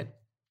find it.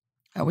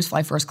 I always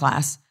fly first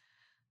class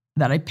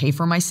that I pay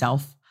for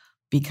myself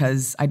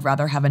because I'd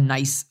rather have a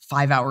nice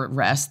 5-hour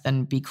rest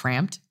than be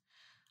cramped.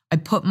 I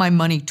put my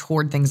money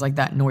toward things like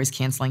that, noise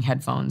canceling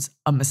headphones,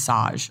 a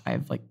massage. I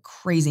have like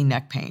crazy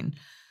neck pain.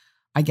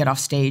 I get off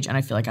stage and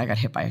I feel like I got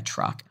hit by a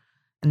truck.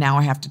 And now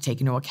I have to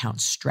take into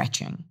account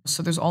stretching.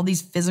 So there's all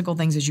these physical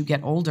things as you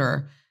get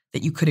older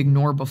that you could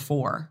ignore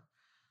before.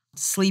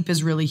 Sleep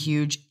is really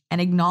huge.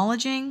 And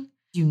acknowledging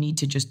you need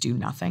to just do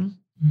nothing.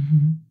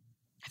 Mm-hmm.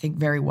 I think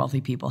very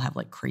wealthy people have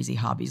like crazy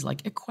hobbies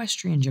like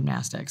equestrian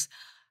gymnastics.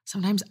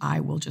 Sometimes I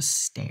will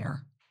just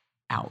stare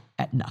out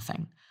at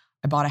nothing.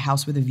 I bought a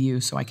house with a view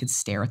so I could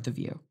stare at the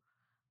view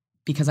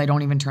because I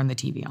don't even turn the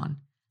TV on.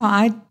 Well,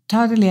 I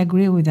totally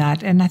agree with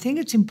that. And I think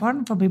it's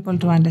important for people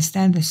to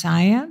understand the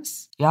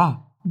science. Yeah.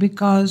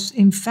 Because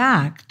in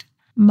fact,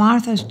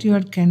 Martha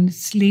Stewart can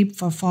sleep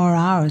for 4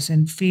 hours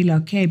and feel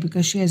okay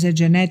because she has a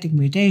genetic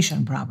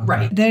mutation probably.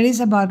 Right. There is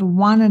about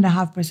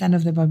 1.5%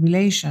 of the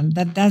population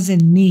that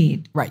doesn't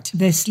need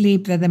the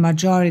sleep that the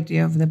majority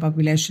of the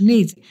population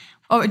needs.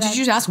 Oh, did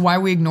you just ask why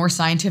we ignore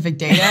scientific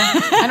data?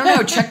 I don't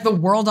know. Check the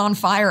world on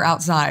fire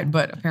outside,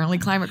 but apparently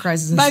climate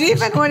crisis is... But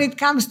even when it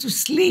comes to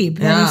sleep,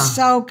 that is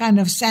so kind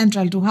of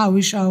central to how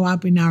we show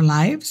up in our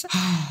lives.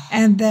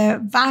 And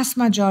the vast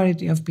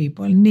majority of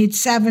people need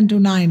 7 to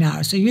 9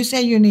 hours. So you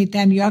say you need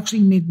 10, you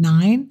actually need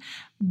 9.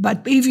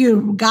 But if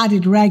you got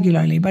it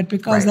regularly, but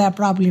because there are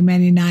probably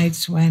many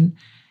nights when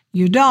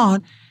you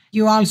don't,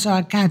 you also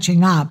are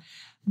catching up.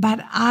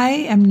 But I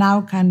am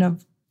now kind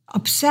of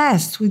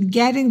obsessed with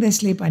getting the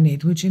sleep I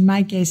need, which in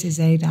my case is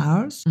 8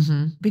 hours,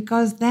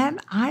 because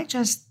then I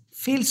just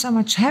feel so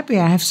much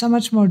happier. I have so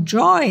much more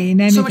joy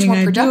in anything I do. So much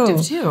more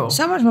productive too.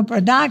 So much more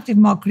productive,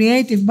 more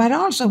creative. But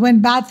also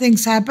when bad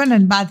things happen,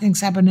 and bad things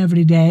happen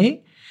every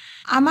day,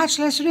 I'm much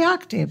less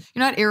reactive.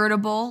 You're not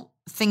irritable.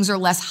 Things are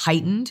less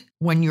heightened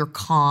when you're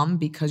calm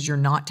because you're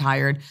not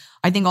tired.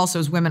 I think also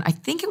as women, I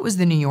think it was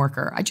the New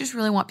Yorker. I just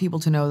really want people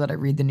to know that I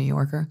read the New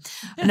Yorker.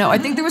 No, I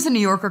think there was a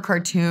New Yorker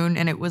cartoon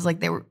and it was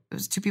like it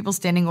was 2 people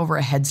standing over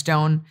a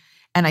headstone.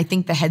 And I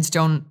think the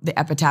headstone, the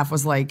epitaph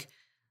was like,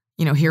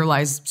 you know, here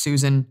lies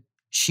Susan.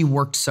 She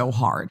worked so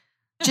hard.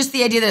 Just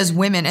the idea that as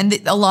women, and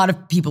a lot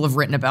of people have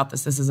written about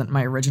this. This isn't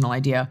my original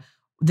idea.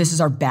 This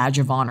is our badge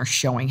of honor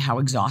showing how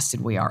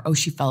exhausted we are. Oh,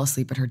 she fell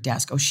asleep at her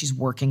desk. Oh, she's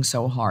working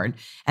so hard.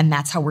 And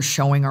that's how we're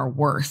showing our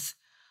worth.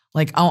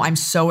 Like, oh, I'm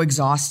so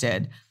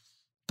exhausted.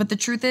 But the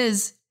truth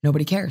is,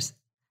 nobody cares.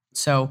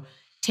 So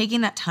taking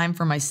that time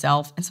for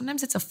myself, and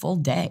sometimes it's a full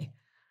day,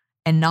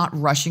 and not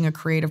rushing a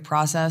creative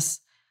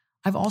process.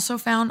 I've also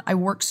found I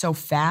work so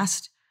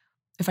fast.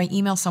 If I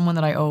email someone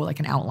that I owe like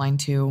an outline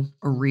to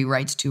or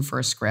rewrites to for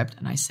a script,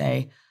 and I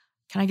say,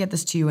 can I get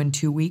this to you in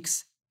 2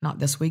 weeks? not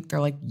this week.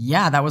 They're like,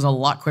 yeah, that was a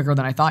lot quicker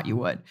than I thought you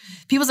would.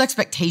 People's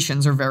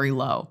expectations are very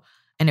low.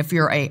 And if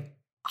you're a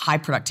high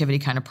productivity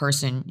kind of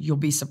person, you'll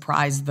be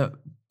surprised the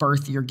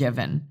birth you're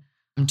given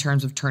in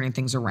terms of turning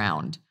things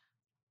around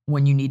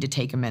when you need to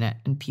take a minute,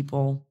 and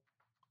people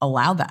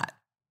allow that.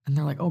 And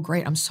they're like, oh,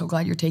 great. I'm so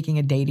glad you're taking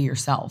a day to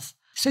yourself.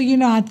 So,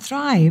 at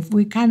Thrive,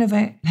 we kind of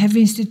have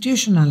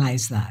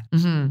institutionalized that.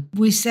 Mm-hmm.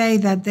 We say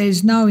that there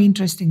is no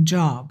interesting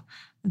job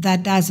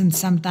that doesn't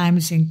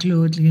sometimes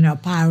include,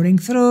 powering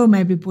through,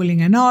 maybe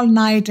pulling an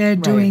all-nighter,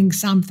 doing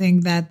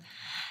something that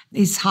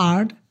is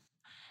hard.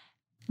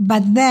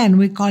 But then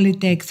we call it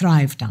take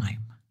Thrive time.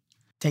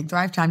 Take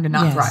Thrive time to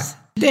not thrive.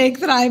 Take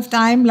Thrive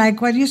time,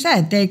 like what you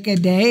said, take a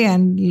day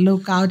and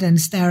look out and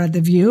stare at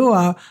the view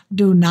or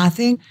do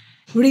nothing.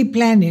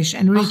 Replenish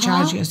and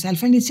recharge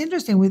yourself. And it's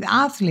interesting with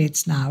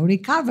athletes now,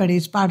 recovery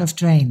is part of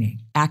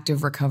training.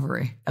 Active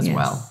recovery as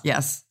well.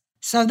 Yes.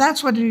 So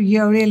that's what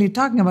you're really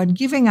talking about.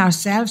 Giving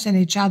ourselves and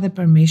each other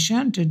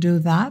permission to do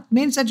that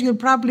means that you'll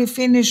probably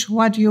finish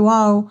what you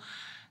owe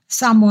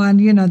someone,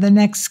 the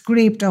next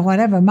script or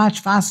whatever, much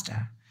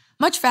faster.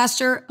 Much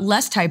faster,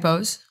 less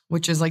typos,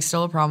 which is like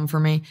still a problem for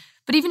me.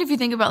 But even if you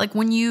think about like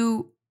when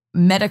you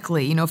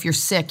medically, if you're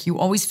sick, you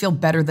always feel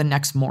better the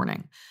next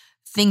morning.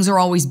 Things are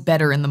always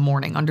better in the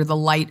morning under the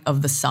light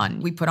of the sun.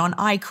 We put on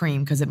eye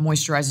cream because it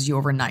moisturizes you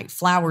overnight.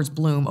 Flowers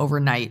bloom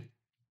overnight,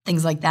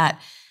 things like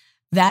that.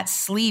 That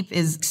sleep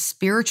is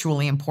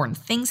spiritually important.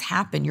 Things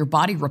happen. Your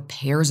body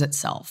repairs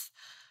itself.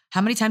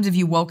 How many times have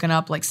you woken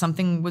up like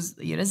something was,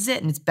 you had a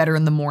zit and it's better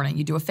in the morning.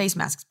 You do a face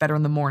mask, it's better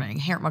in the morning.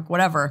 Hair,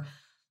 whatever.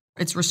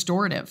 It's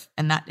restorative,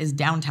 and that is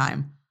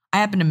downtime. I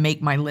happen to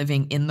make my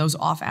living in those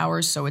off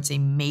hours, so it's a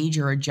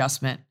major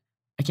adjustment.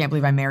 I can't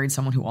believe I married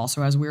someone who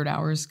also has weird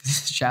hours because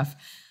he's a chef.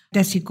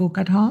 Does he cook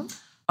at home?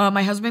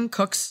 My husband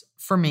cooks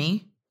for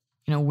me.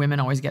 Women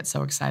always get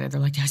so excited.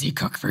 They're like, does he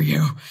cook for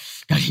you?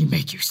 Does he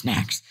make you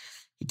snacks?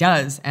 He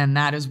does. And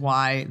that is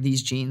why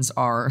these jeans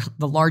are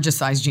the largest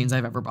size jeans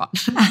I've ever bought.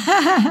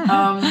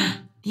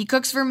 He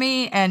cooks for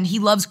me and he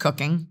loves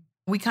cooking.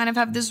 We kind of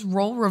have this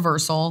role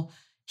reversal.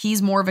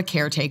 He's more of a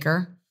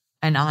caretaker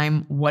and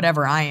I'm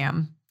whatever I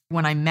am.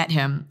 When I met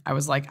him, I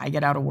was like, I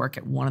get out of work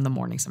at 1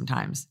 a.m.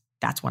 sometimes.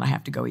 That's when I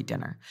have to go eat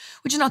dinner,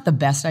 which is not the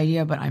best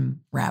idea, but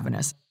I'm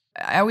ravenous.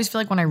 I always feel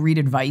like when I read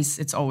advice,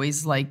 it's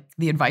always like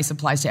the advice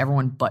applies to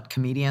everyone but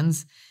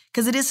comedians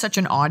because it is such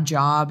an odd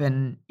job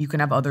and you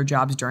can have other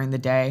jobs during the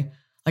day.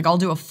 Like I'll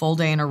do a full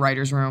day in a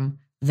writer's room,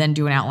 then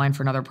do an outline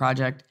for another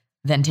project,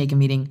 then take a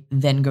meeting,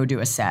 then go do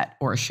a set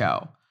or a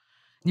show.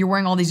 You're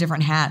wearing all these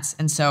different hats.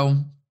 And so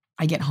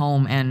I get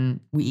home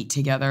and we eat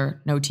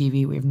together, no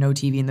TV. We have no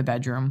TV in the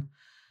bedroom.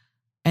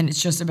 And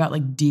it's just about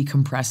like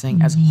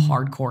decompressing as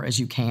hardcore as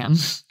you can.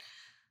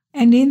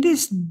 And in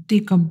this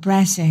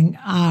decompressing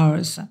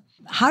hours,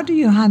 how do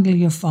you handle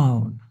your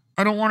phone?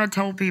 I don't want to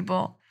tell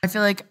people. I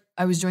feel like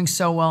I was doing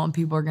so well and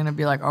people are going to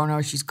be like, oh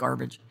no, she's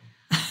garbage.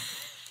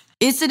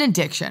 It's an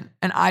addiction.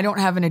 And I don't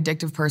have an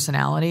addictive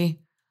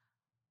personality.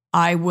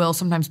 I will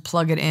sometimes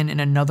plug it in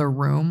another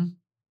room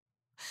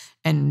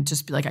and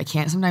just be like, I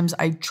can't. Sometimes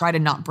I try to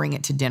not bring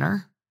it to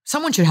dinner.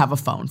 Someone should have a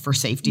phone for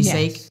safety's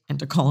sake and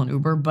to call an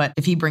Uber. But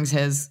if he brings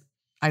his,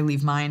 I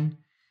leave mine.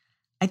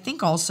 I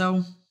think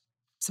also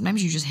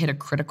sometimes you just hit a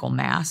critical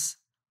mass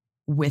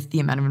with the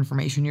amount of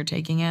information you're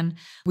taking in.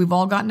 We've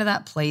all gotten to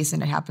that place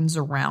and it happens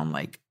around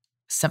like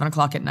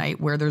 7:00 at night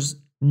where there's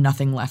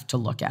nothing left to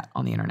look at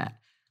on the internet.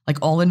 Like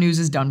all the news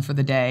is done for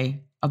the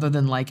day other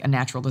than like a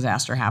natural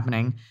disaster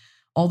happening.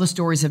 All the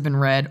stories have been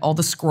read. All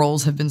the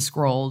scrolls have been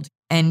scrolled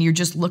and you're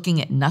just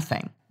looking at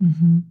nothing.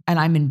 Mm-hmm. And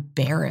I'm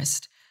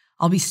embarrassed.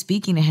 I'll be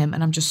speaking to him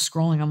and I'm just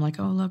scrolling. I'm like,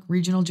 oh, look,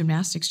 regional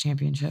gymnastics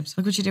championships.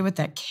 Look what you did with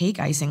that cake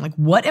icing. Like,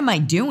 what am I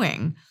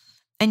doing?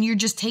 And you're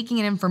just taking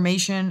in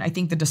information. I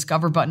think the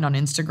discover button on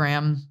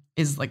Instagram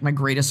is like my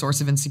greatest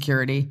source of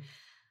insecurity.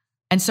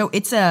 And so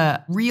it's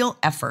a real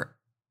effort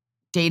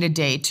day to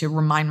day to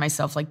remind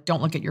myself, like,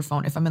 don't look at your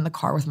phone. If I'm in the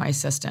car with my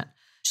assistant,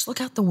 just look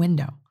out the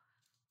window.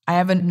 I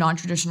have a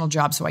non-traditional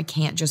job, so I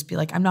can't just be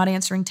like, I'm not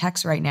answering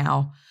texts right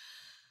now.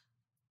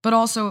 But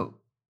also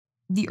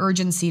the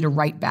urgency to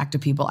write back to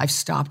people. I've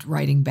stopped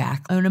writing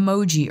back an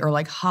emoji or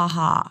like,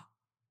 haha.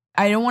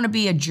 I don't want to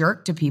be a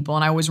jerk to people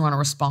and I always want to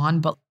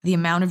respond, but the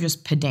amount of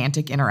just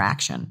pedantic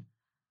interaction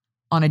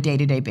on a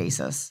day-to-day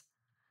basis,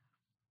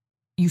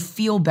 you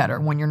feel better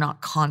when you're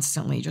not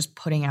constantly just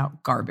putting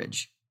out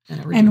garbage.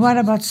 And what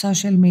about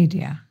social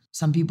media?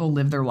 Some people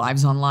live their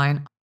lives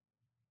online.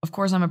 Of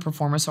course, I'm a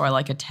performer, so I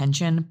like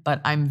attention,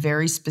 but I'm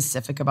very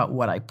specific about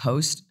what I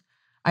post.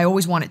 I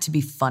always want it to be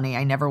funny.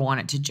 I never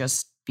want it to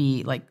just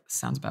be like,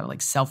 sounds bad,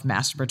 like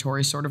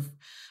self-masturbatory sort of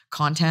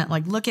content.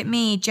 Like, look at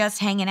me just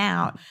hanging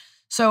out.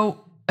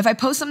 So if I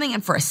post something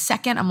and for a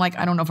second, I'm like,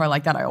 I don't know if I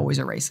like that, I always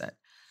erase it.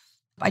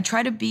 I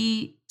try to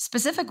be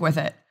specific with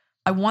it.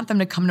 I want them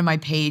to come to my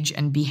page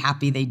and be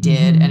happy they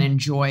did and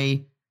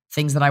enjoy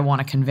things that I want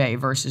to convey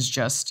versus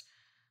just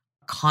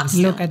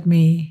constantly. Look at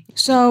me.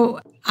 So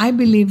I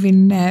believe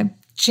in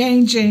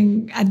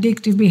changing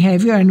addictive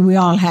behavior and we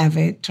all have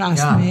it.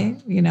 Trust me.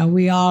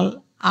 We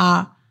all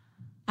are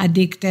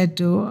addicted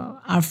to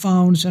our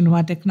phones and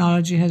what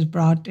technology has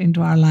brought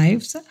into our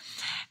lives.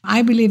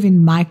 I believe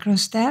in micro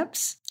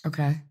steps.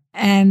 Okay.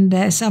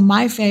 And so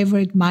my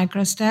favorite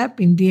micro step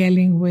in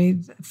dealing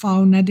with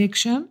phone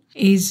addiction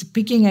is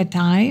picking a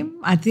time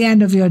at the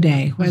end of your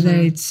day, whether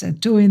it's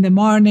 2 in the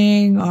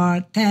morning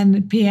or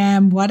 10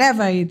 p.m.,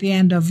 whatever the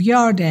end of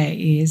your day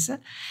is.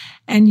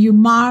 And you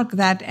mark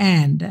that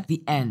end.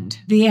 The end.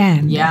 The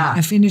end. Yeah.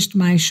 I finished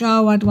my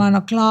show at 1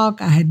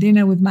 o'clock. I had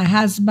dinner with my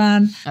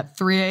husband. At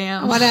 3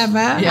 a.m. Whatever.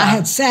 Yeah. I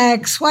had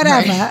sex.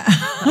 Whatever.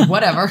 Right.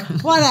 Whatever.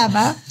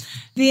 Whatever.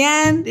 The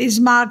end is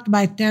marked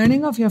by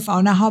turning off your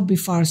phone, I hope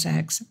before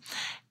sex,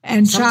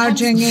 and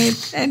charging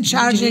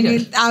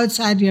it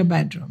outside your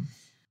bedroom.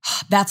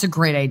 That's a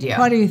great idea.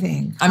 What do you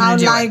think? How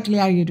likely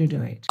are you to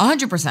do it?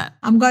 100%.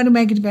 I'm going to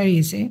make it very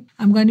easy.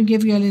 I'm going to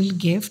give you a little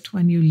gift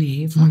when you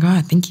leave. Oh my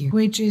God, thank you.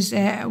 Which is,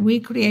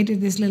 we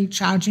created this little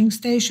charging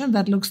station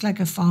that looks like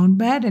a phone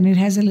bed, and it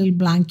has a little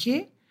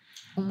blankie.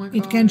 Oh my God.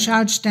 It can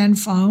charge 10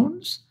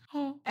 phones,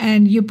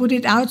 and you put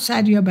it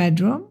outside your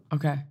bedroom.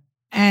 Okay.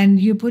 And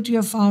you put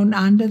your phone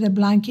under the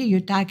blanket, you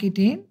tuck it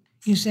in,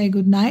 you say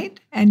goodnight,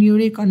 and you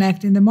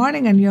reconnect in the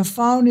morning, and your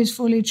phone is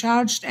fully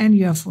charged and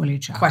you're fully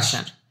charged.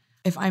 Question.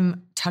 If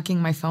I'm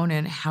tucking my phone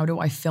in, how do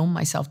I film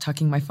myself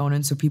tucking my phone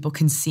in so people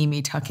can see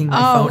me tucking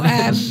my phone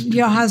in?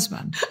 Your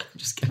husband. I'm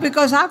just kidding.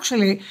 Because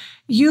actually,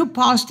 you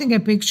posting a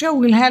picture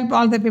will help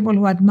all the people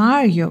who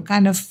admire you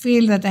kind of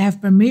feel that they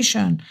have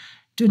permission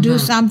to do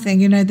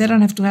something. You know, they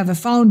don't have to have a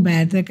phone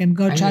bed. They can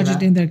go charge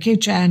it in their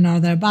kitchen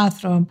or their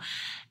bathroom.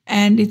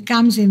 And it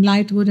comes in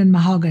light wood and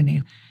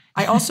mahogany.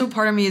 I also,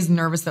 part of me is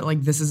nervous that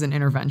like this is an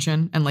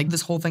intervention and like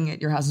this whole thing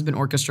at your house has been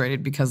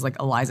orchestrated because like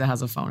Iliza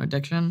has a phone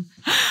addiction.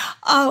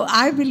 Oh,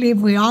 I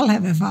believe we all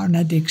have a phone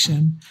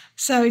addiction.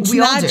 So it's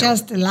not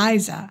just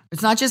Iliza.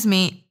 It's not just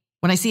me.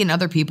 When I see in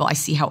other people, I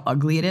see how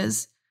ugly it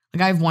is.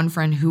 Like I have one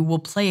friend who will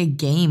play a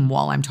game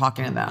while I'm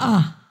talking to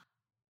them.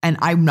 And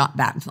I'm not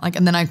that. Like,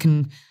 and then I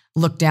can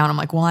look down. I'm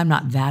like, well, I'm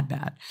not that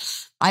bad.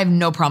 I have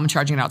no problem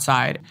charging it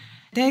outside.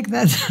 Take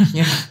that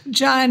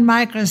giant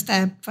micro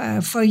step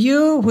for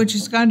you, which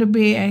is going to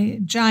be a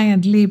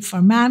giant leap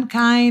for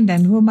mankind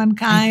and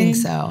womankind. I think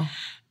so.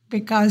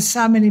 Because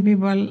so many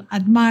people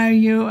admire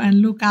you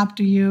and look up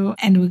to you,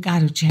 and we got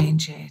to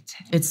change it.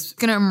 It's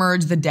going to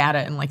emerge the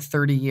data in like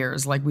 30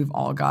 years. Like we've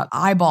all got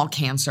eyeball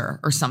cancer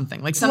or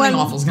something. Like something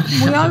awful is going to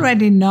happen. We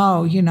already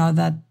know,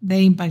 that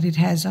the impact it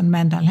has on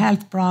mental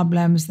health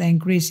problems, the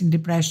increase in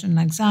depression and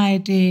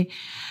anxiety.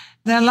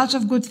 There are lots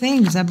of good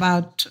things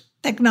about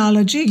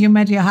technology. You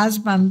met your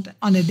husband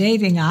on a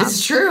dating app.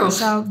 It's true.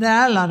 So there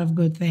are a lot of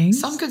good things.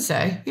 Some could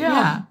say,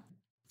 yeah.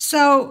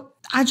 So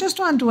I just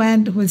want to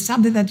end with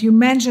something that you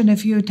mentioned a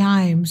few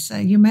times.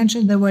 You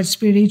mentioned the word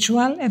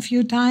spiritual a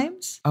few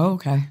times. Oh,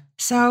 okay.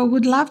 So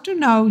would love to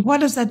know, what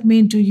does that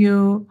mean to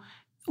you?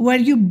 Were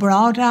you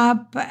brought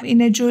up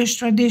in a Jewish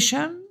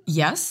tradition?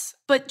 Yes,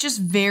 but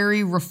just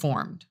very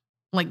reformed.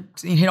 Like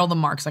you hit all the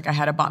marks. Like I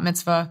had a bat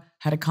mitzvah,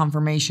 had a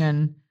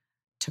confirmation,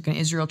 took an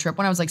Israel trip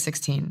when I was like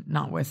 16,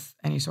 not with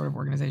any sort of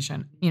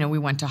organization. We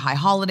went to high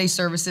holiday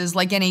services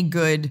like any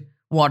good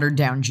watered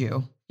down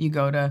Jew. You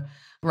go to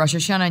Rosh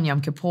Hashanah and Yom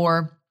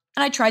Kippur.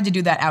 And I tried to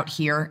do that out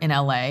here in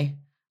LA.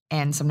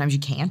 And sometimes you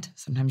can't.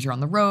 Sometimes you're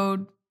on the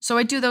road. So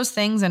I do those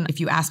things. And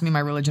if you ask me my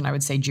religion, I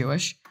would say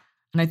Jewish.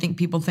 And I think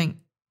people think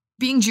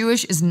being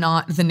Jewish is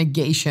not the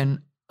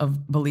negation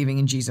of believing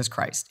in Jesus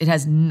Christ. It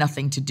has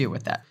nothing to do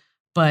with that.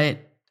 But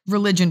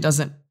religion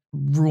doesn't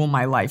rule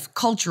my life.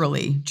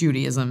 Culturally,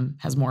 Judaism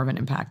has more of an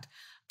impact.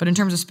 But in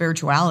terms of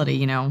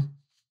spirituality,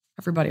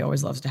 everybody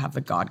always loves to have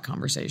the God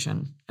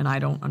conversation. And I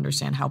don't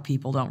understand how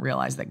people don't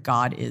realize that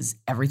God is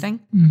everything.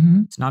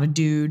 Mm-hmm. It's not a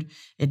dude.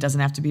 It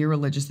doesn't have to be a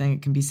religious thing.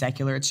 It can be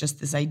secular. It's just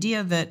this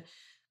idea that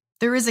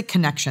there is a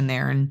connection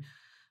there. And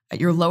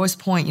at your lowest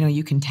point,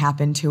 you can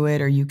tap into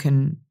it, or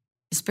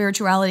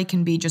spirituality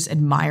can be just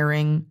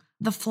admiring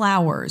the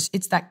flowers.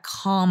 It's that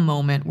calm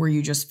moment where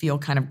you just feel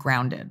kind of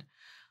grounded.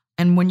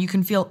 And when you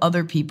can feel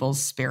other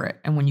people's spirit,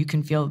 and when you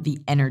can feel the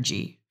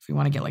energy, if you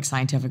want to get like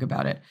scientific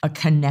about it, a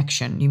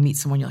connection. You meet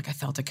someone, you're like, I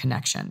felt a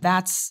connection.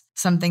 That's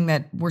something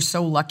that we're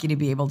so lucky to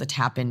be able to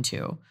tap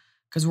into,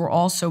 because we're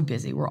all so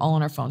busy. We're all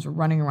on our phones. We're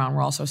running around.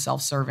 We're all so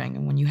self-serving.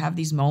 And when you have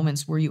these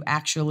moments where you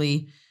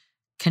actually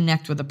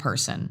connect with a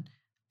person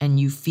and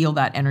you feel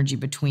that energy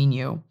between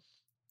you,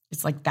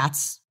 it's like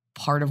that's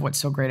part of what's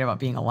so great about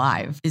being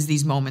alive, is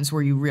these moments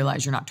where you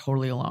realize you're not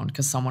totally alone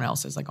because someone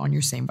else is like on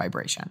your same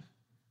vibration.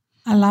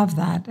 I love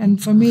that.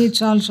 And for me,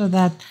 it's also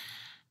that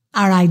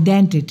our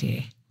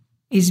identity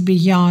is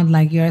beyond,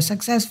 like, you're a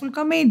successful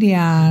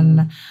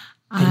comedian.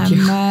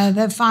 I'm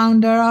the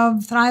founder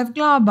of Thrive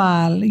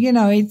Global.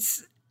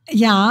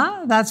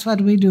 That's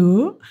what we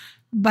do,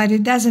 but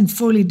it doesn't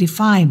fully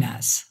define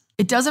us.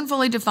 It doesn't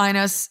fully define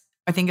us.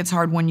 I think it's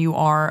hard when you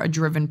are a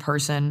driven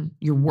person.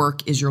 Your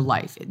work is your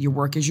life. Your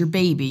work is your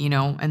baby,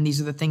 and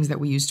these are the things that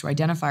we use to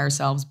identify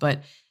ourselves.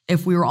 But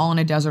if we were all on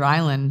a desert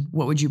island,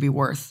 what would you be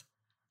worth?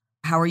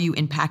 How are you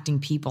impacting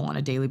people on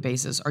a daily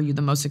basis? Are you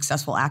the most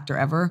successful actor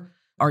ever?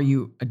 Are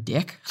you a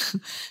dick?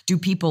 Do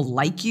people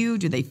like you?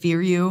 Do they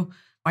fear you?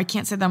 I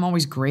can't say that I'm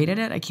always great at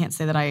it. I can't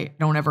say that I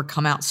don't ever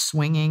come out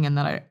swinging and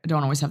that I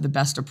don't always have the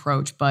best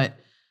approach. But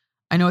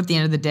I know at the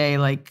end of the day,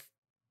 like,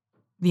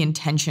 the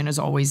intention is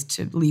always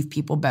to leave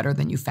people better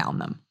than you found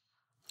them.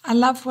 I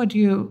love what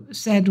you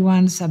said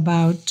once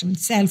about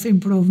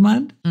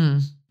self-improvement.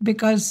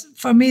 Because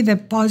for me, the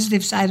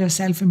positive side of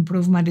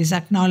self-improvement is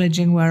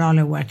acknowledging we're all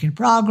a work in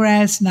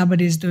progress.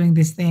 Nobody's doing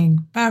this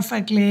thing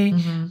perfectly.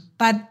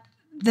 But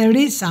there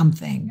is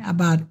something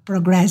about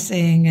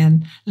progressing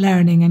and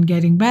learning and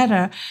getting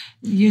better.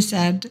 You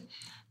said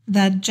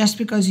that just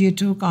because you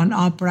took on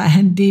Oprah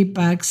and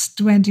Deepak's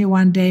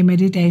 21-day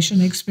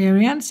meditation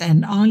experience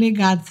and only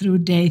got through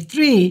day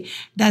 3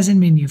 doesn't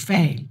mean you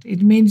failed.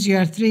 It means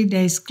you're 3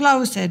 days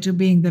closer to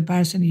being the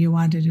person you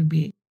wanted to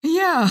be.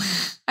 Yeah,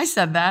 I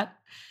said that.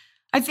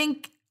 I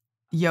think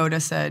Yoda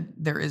said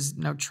there is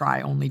no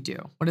try, only do.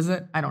 What is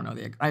it? I don't know.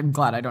 I'm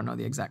glad I don't know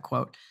the exact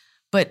quote.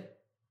 But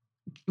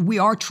we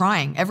are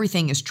trying.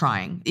 Everything is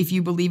trying. If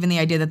you believe in the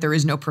idea that there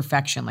is no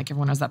perfection, like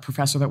everyone has that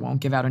professor that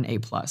won't give out an A+,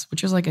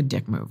 which is like a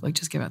dick move. Like,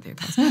 just give out the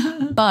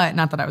A+. But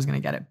not that I was going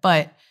to get it.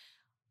 But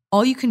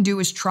all you can do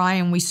is try,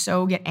 and we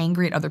so get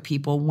angry at other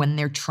people when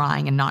they're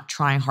trying and not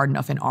trying hard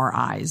enough in our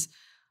eyes.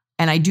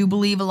 And I do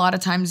believe a lot of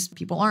times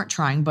people aren't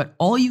trying, but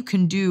all you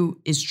can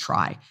do is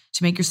try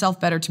to make yourself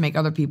better, to make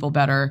other people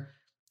better.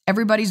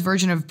 Everybody's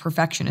version of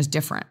perfection is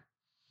different.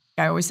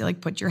 I always say,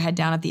 like, put your head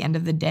down at the end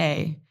of the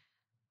day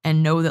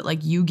and know that,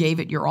 like, you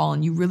gave it your all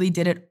and you really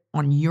did it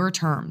on your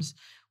terms.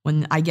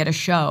 When I get a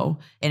show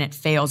and it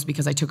fails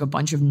because I took a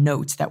bunch of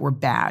notes that were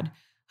bad,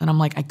 and I'm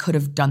like, I could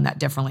have done that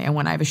differently. And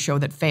when I have a show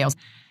that fails,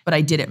 but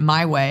I did it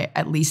my way,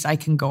 at least I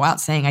can go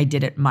out saying I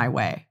did it my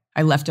way.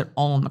 I left it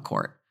all on the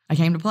court. I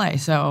came to play.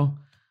 So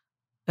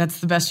that's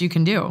the best you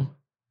can do.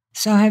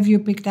 So have you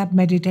picked up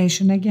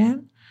meditation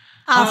again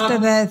after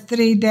the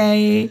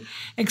 3-day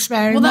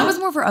experiment? Well, that was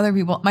more for other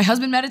people. My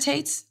husband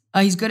meditates.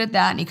 He's good at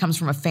that. And he comes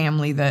from a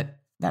family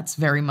that's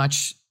very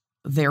much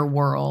their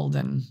world.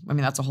 And I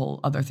mean, that's a whole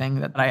other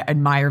thing that I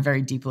admire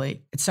very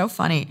deeply. It's so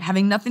funny.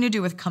 Having nothing to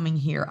do with coming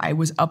here, I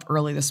was up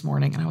early this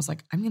morning and I was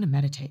like, I'm going to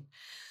meditate.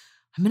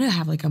 I'm going to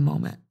have like a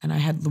moment. And I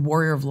had the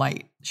Warrior of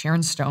Light,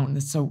 Sharon Stone,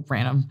 that's so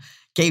random,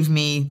 gave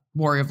me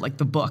Warrior of, like,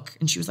 the book.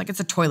 And she was like, it's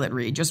a toilet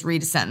read. Just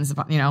read a sentence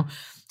about,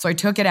 So I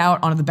took it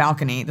out onto the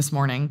balcony this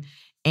morning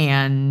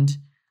and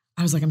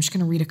I was like, I'm just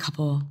going to read a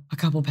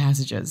couple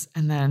passages.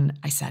 And then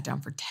I sat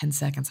down for 10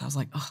 seconds. I was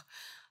like, oh,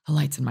 the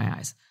light's in my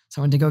eyes. So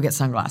I went to go get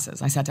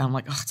sunglasses. I sat down. I'm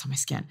like, oh, it's on my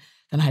skin.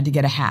 Then I had to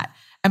get a hat.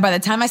 And by the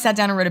time I sat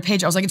down and read a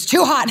page, I was like, it's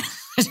too hot. I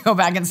had to go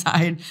back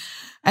inside.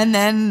 And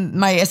then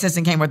my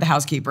assistant came with the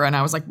housekeeper and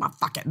I was like, well,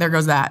 fuck it. There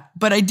goes that.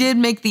 But I did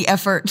make the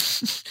effort.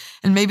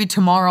 And maybe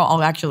tomorrow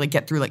I'll actually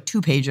get through like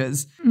 2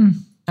 pages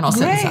and I'll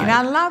sit aside.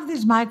 I love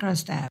this micro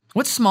step.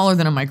 What's smaller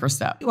than a micro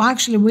step? Well,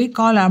 actually, we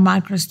call our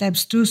micro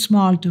steps too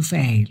small to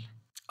fail.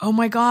 Oh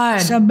my God.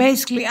 So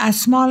basically, as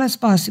small as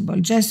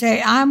possible. Just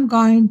say, I'm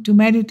going to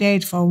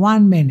meditate for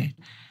 1 minute.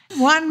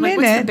 1 minute.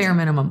 What's the bare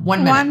minimum?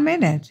 1 minute. 1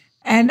 minute.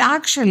 And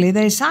actually,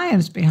 there's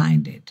science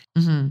behind it,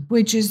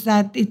 which is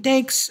that it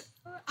takes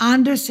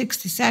under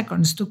 60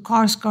 seconds to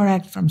course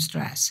correct from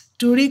stress,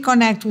 to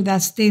reconnect with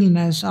that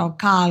stillness or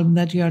calm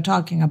that you're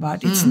talking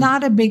about. It's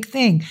not a big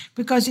thing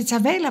because it's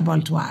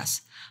available to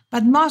us.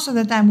 But most of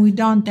the time, we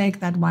don't take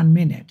that 1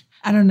 minute.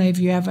 I don't know if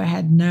you ever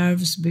had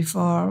nerves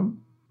before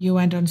you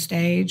went on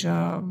stage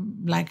or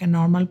like a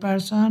normal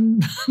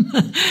person.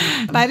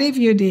 But if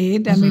you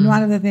did, I mean,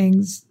 one of the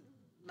things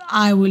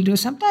I will do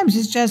sometimes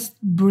is just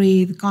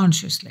breathe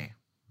consciously.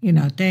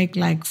 Take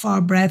like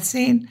 4 breaths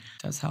in.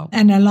 Does help.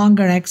 And a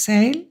longer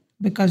exhale,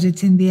 because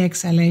it's in the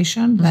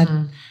exhalation that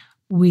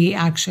we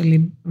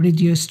actually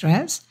reduce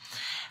stress.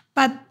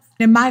 But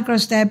the micro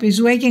step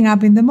is waking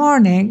up in the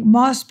morning.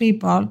 Most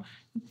people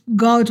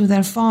go to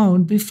their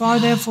phone before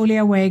they're fully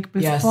awake,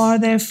 before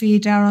their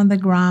feet are on the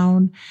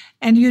ground,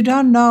 and you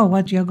don't know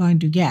what you're going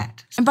to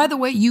get. And by the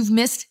way, you've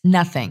missed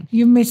nothing.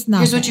 You missed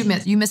nothing. Here's what you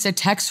missed. You missed a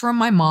text from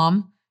my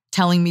mom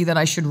telling me that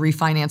I should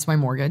refinance my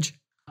mortgage.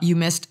 You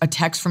missed a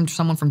text from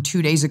someone from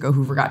 2 days ago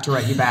who forgot to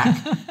write you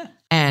back.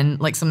 And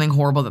like something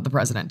horrible that the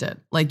president did.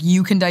 Like,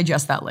 you can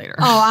digest that later.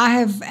 Oh, I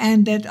have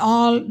ended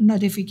all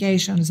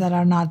notifications that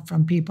are not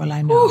from people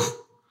I know. Oof.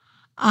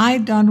 I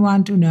don't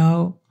want to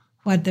know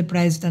what the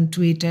president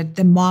tweeted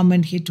the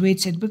moment he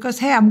tweets it because,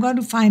 hey, I'm going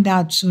to find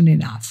out soon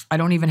enough. I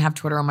don't even have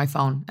Twitter on my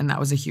phone. And that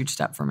was a huge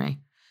step for me.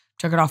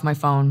 Took it off my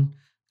phone.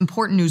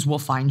 Important news will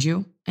find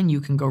you. And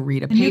you can go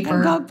read a paper. You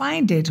can go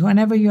find it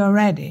whenever you're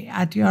ready,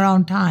 at your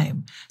own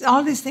time.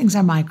 All these things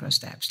are micro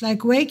steps,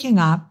 like waking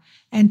up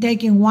and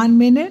taking 1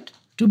 minute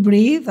to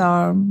breathe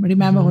or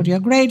remember what you're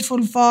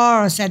grateful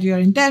for or set your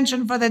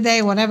intention for the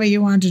day, whatever you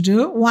want to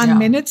do. 1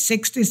 minute,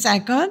 60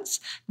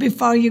 seconds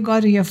before you go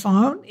to your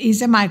phone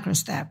is a micro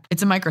step.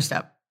 It's a micro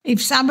step.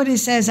 If somebody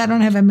says, I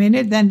don't have a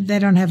minute, then they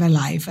don't have a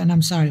life. And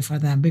I'm sorry for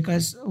them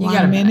because you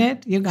got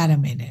a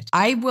minute.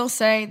 I will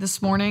say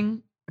this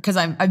morning, because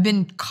I've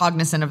been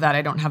cognizant of that.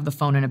 I don't have the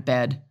phone in a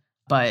bed,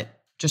 but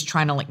just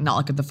trying to like not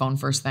look at the phone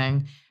first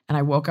thing. And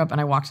I woke up and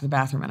I walked to the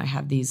bathroom and I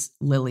had these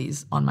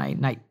lilies on my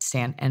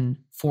nightstand and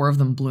 4 of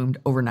them bloomed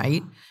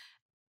overnight.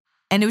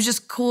 And it was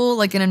just cool,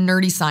 like in a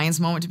nerdy science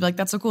moment to be like,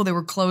 that's so cool. They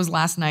were closed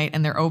last night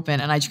and they're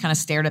open. And I just kind of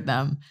stared at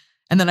them.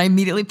 And then I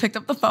immediately picked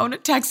up the phone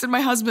and texted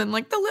my husband,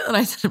 like, and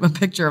I sent him a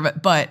picture of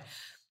it. But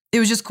it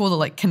was just cool to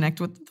like connect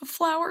with the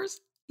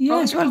flowers.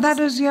 Yes, well, that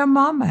was your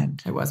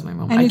moment. It was my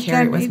moment. I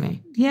carry it with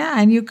me.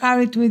 Yeah, and you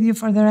carry it with you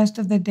for the rest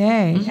of the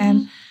day. Mm-hmm.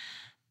 And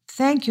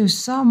thank you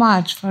so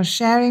much for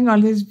sharing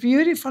all these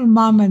beautiful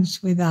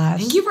moments with us.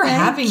 Thank you for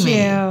having me.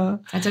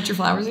 Can I touch your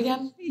flowers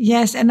again?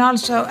 Yes, and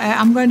also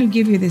I'm going to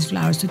give you these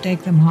flowers to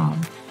take them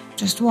home.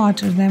 Just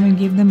water them and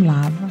give them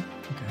love. Okay,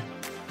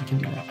 I can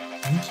do that.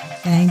 Thank you.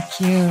 Thank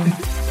you.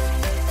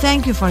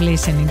 Thank you for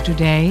listening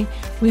today.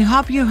 We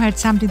hope you heard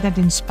something that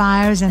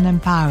inspires and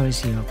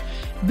empowers you.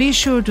 Be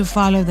sure to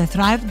follow the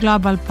Thrive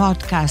Global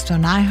podcast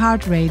on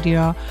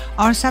iHeartRadio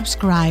or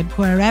subscribe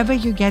wherever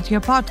you get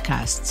your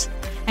podcasts.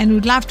 And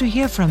we'd love to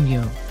hear from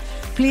you.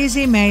 Please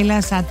email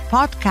us at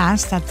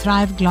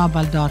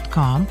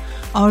podcast@thriveglobal.com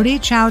or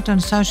reach out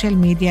on social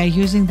media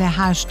using the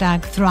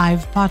hashtag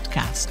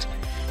ThrivePodcast.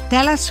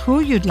 Tell us who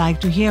you'd like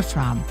to hear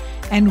from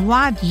and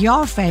what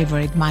your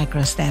favorite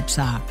micro steps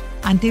are.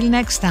 Until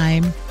next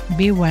time,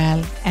 be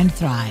well and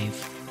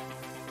thrive.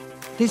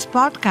 This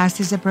podcast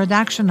is a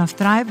production of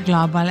Thrive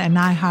Global and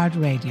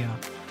iHeartRadio.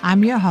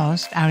 I'm your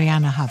host,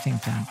 Ariana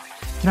Huffington.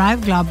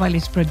 Thrive Global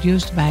is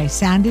produced by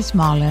Sandy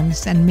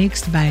Smollins and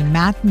mixed by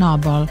Matt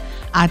Noble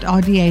at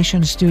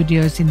Audiation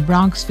Studios in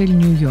Bronxville,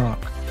 New York.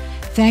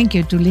 Thank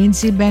you to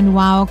Lindsay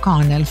Benoit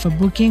O'Connell for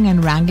booking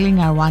and wrangling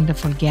our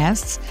wonderful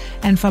guests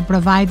and for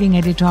providing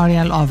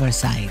editorial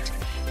oversight.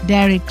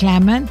 Derek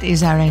Clement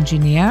is our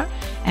engineer,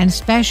 and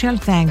special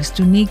thanks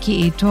to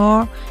Nikki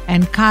Itor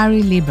and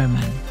Kari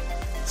Lieberman.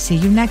 See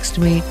you next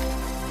week.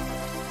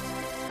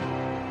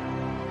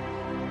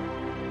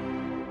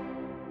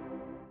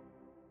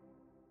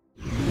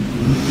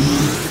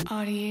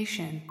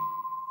 Audiation.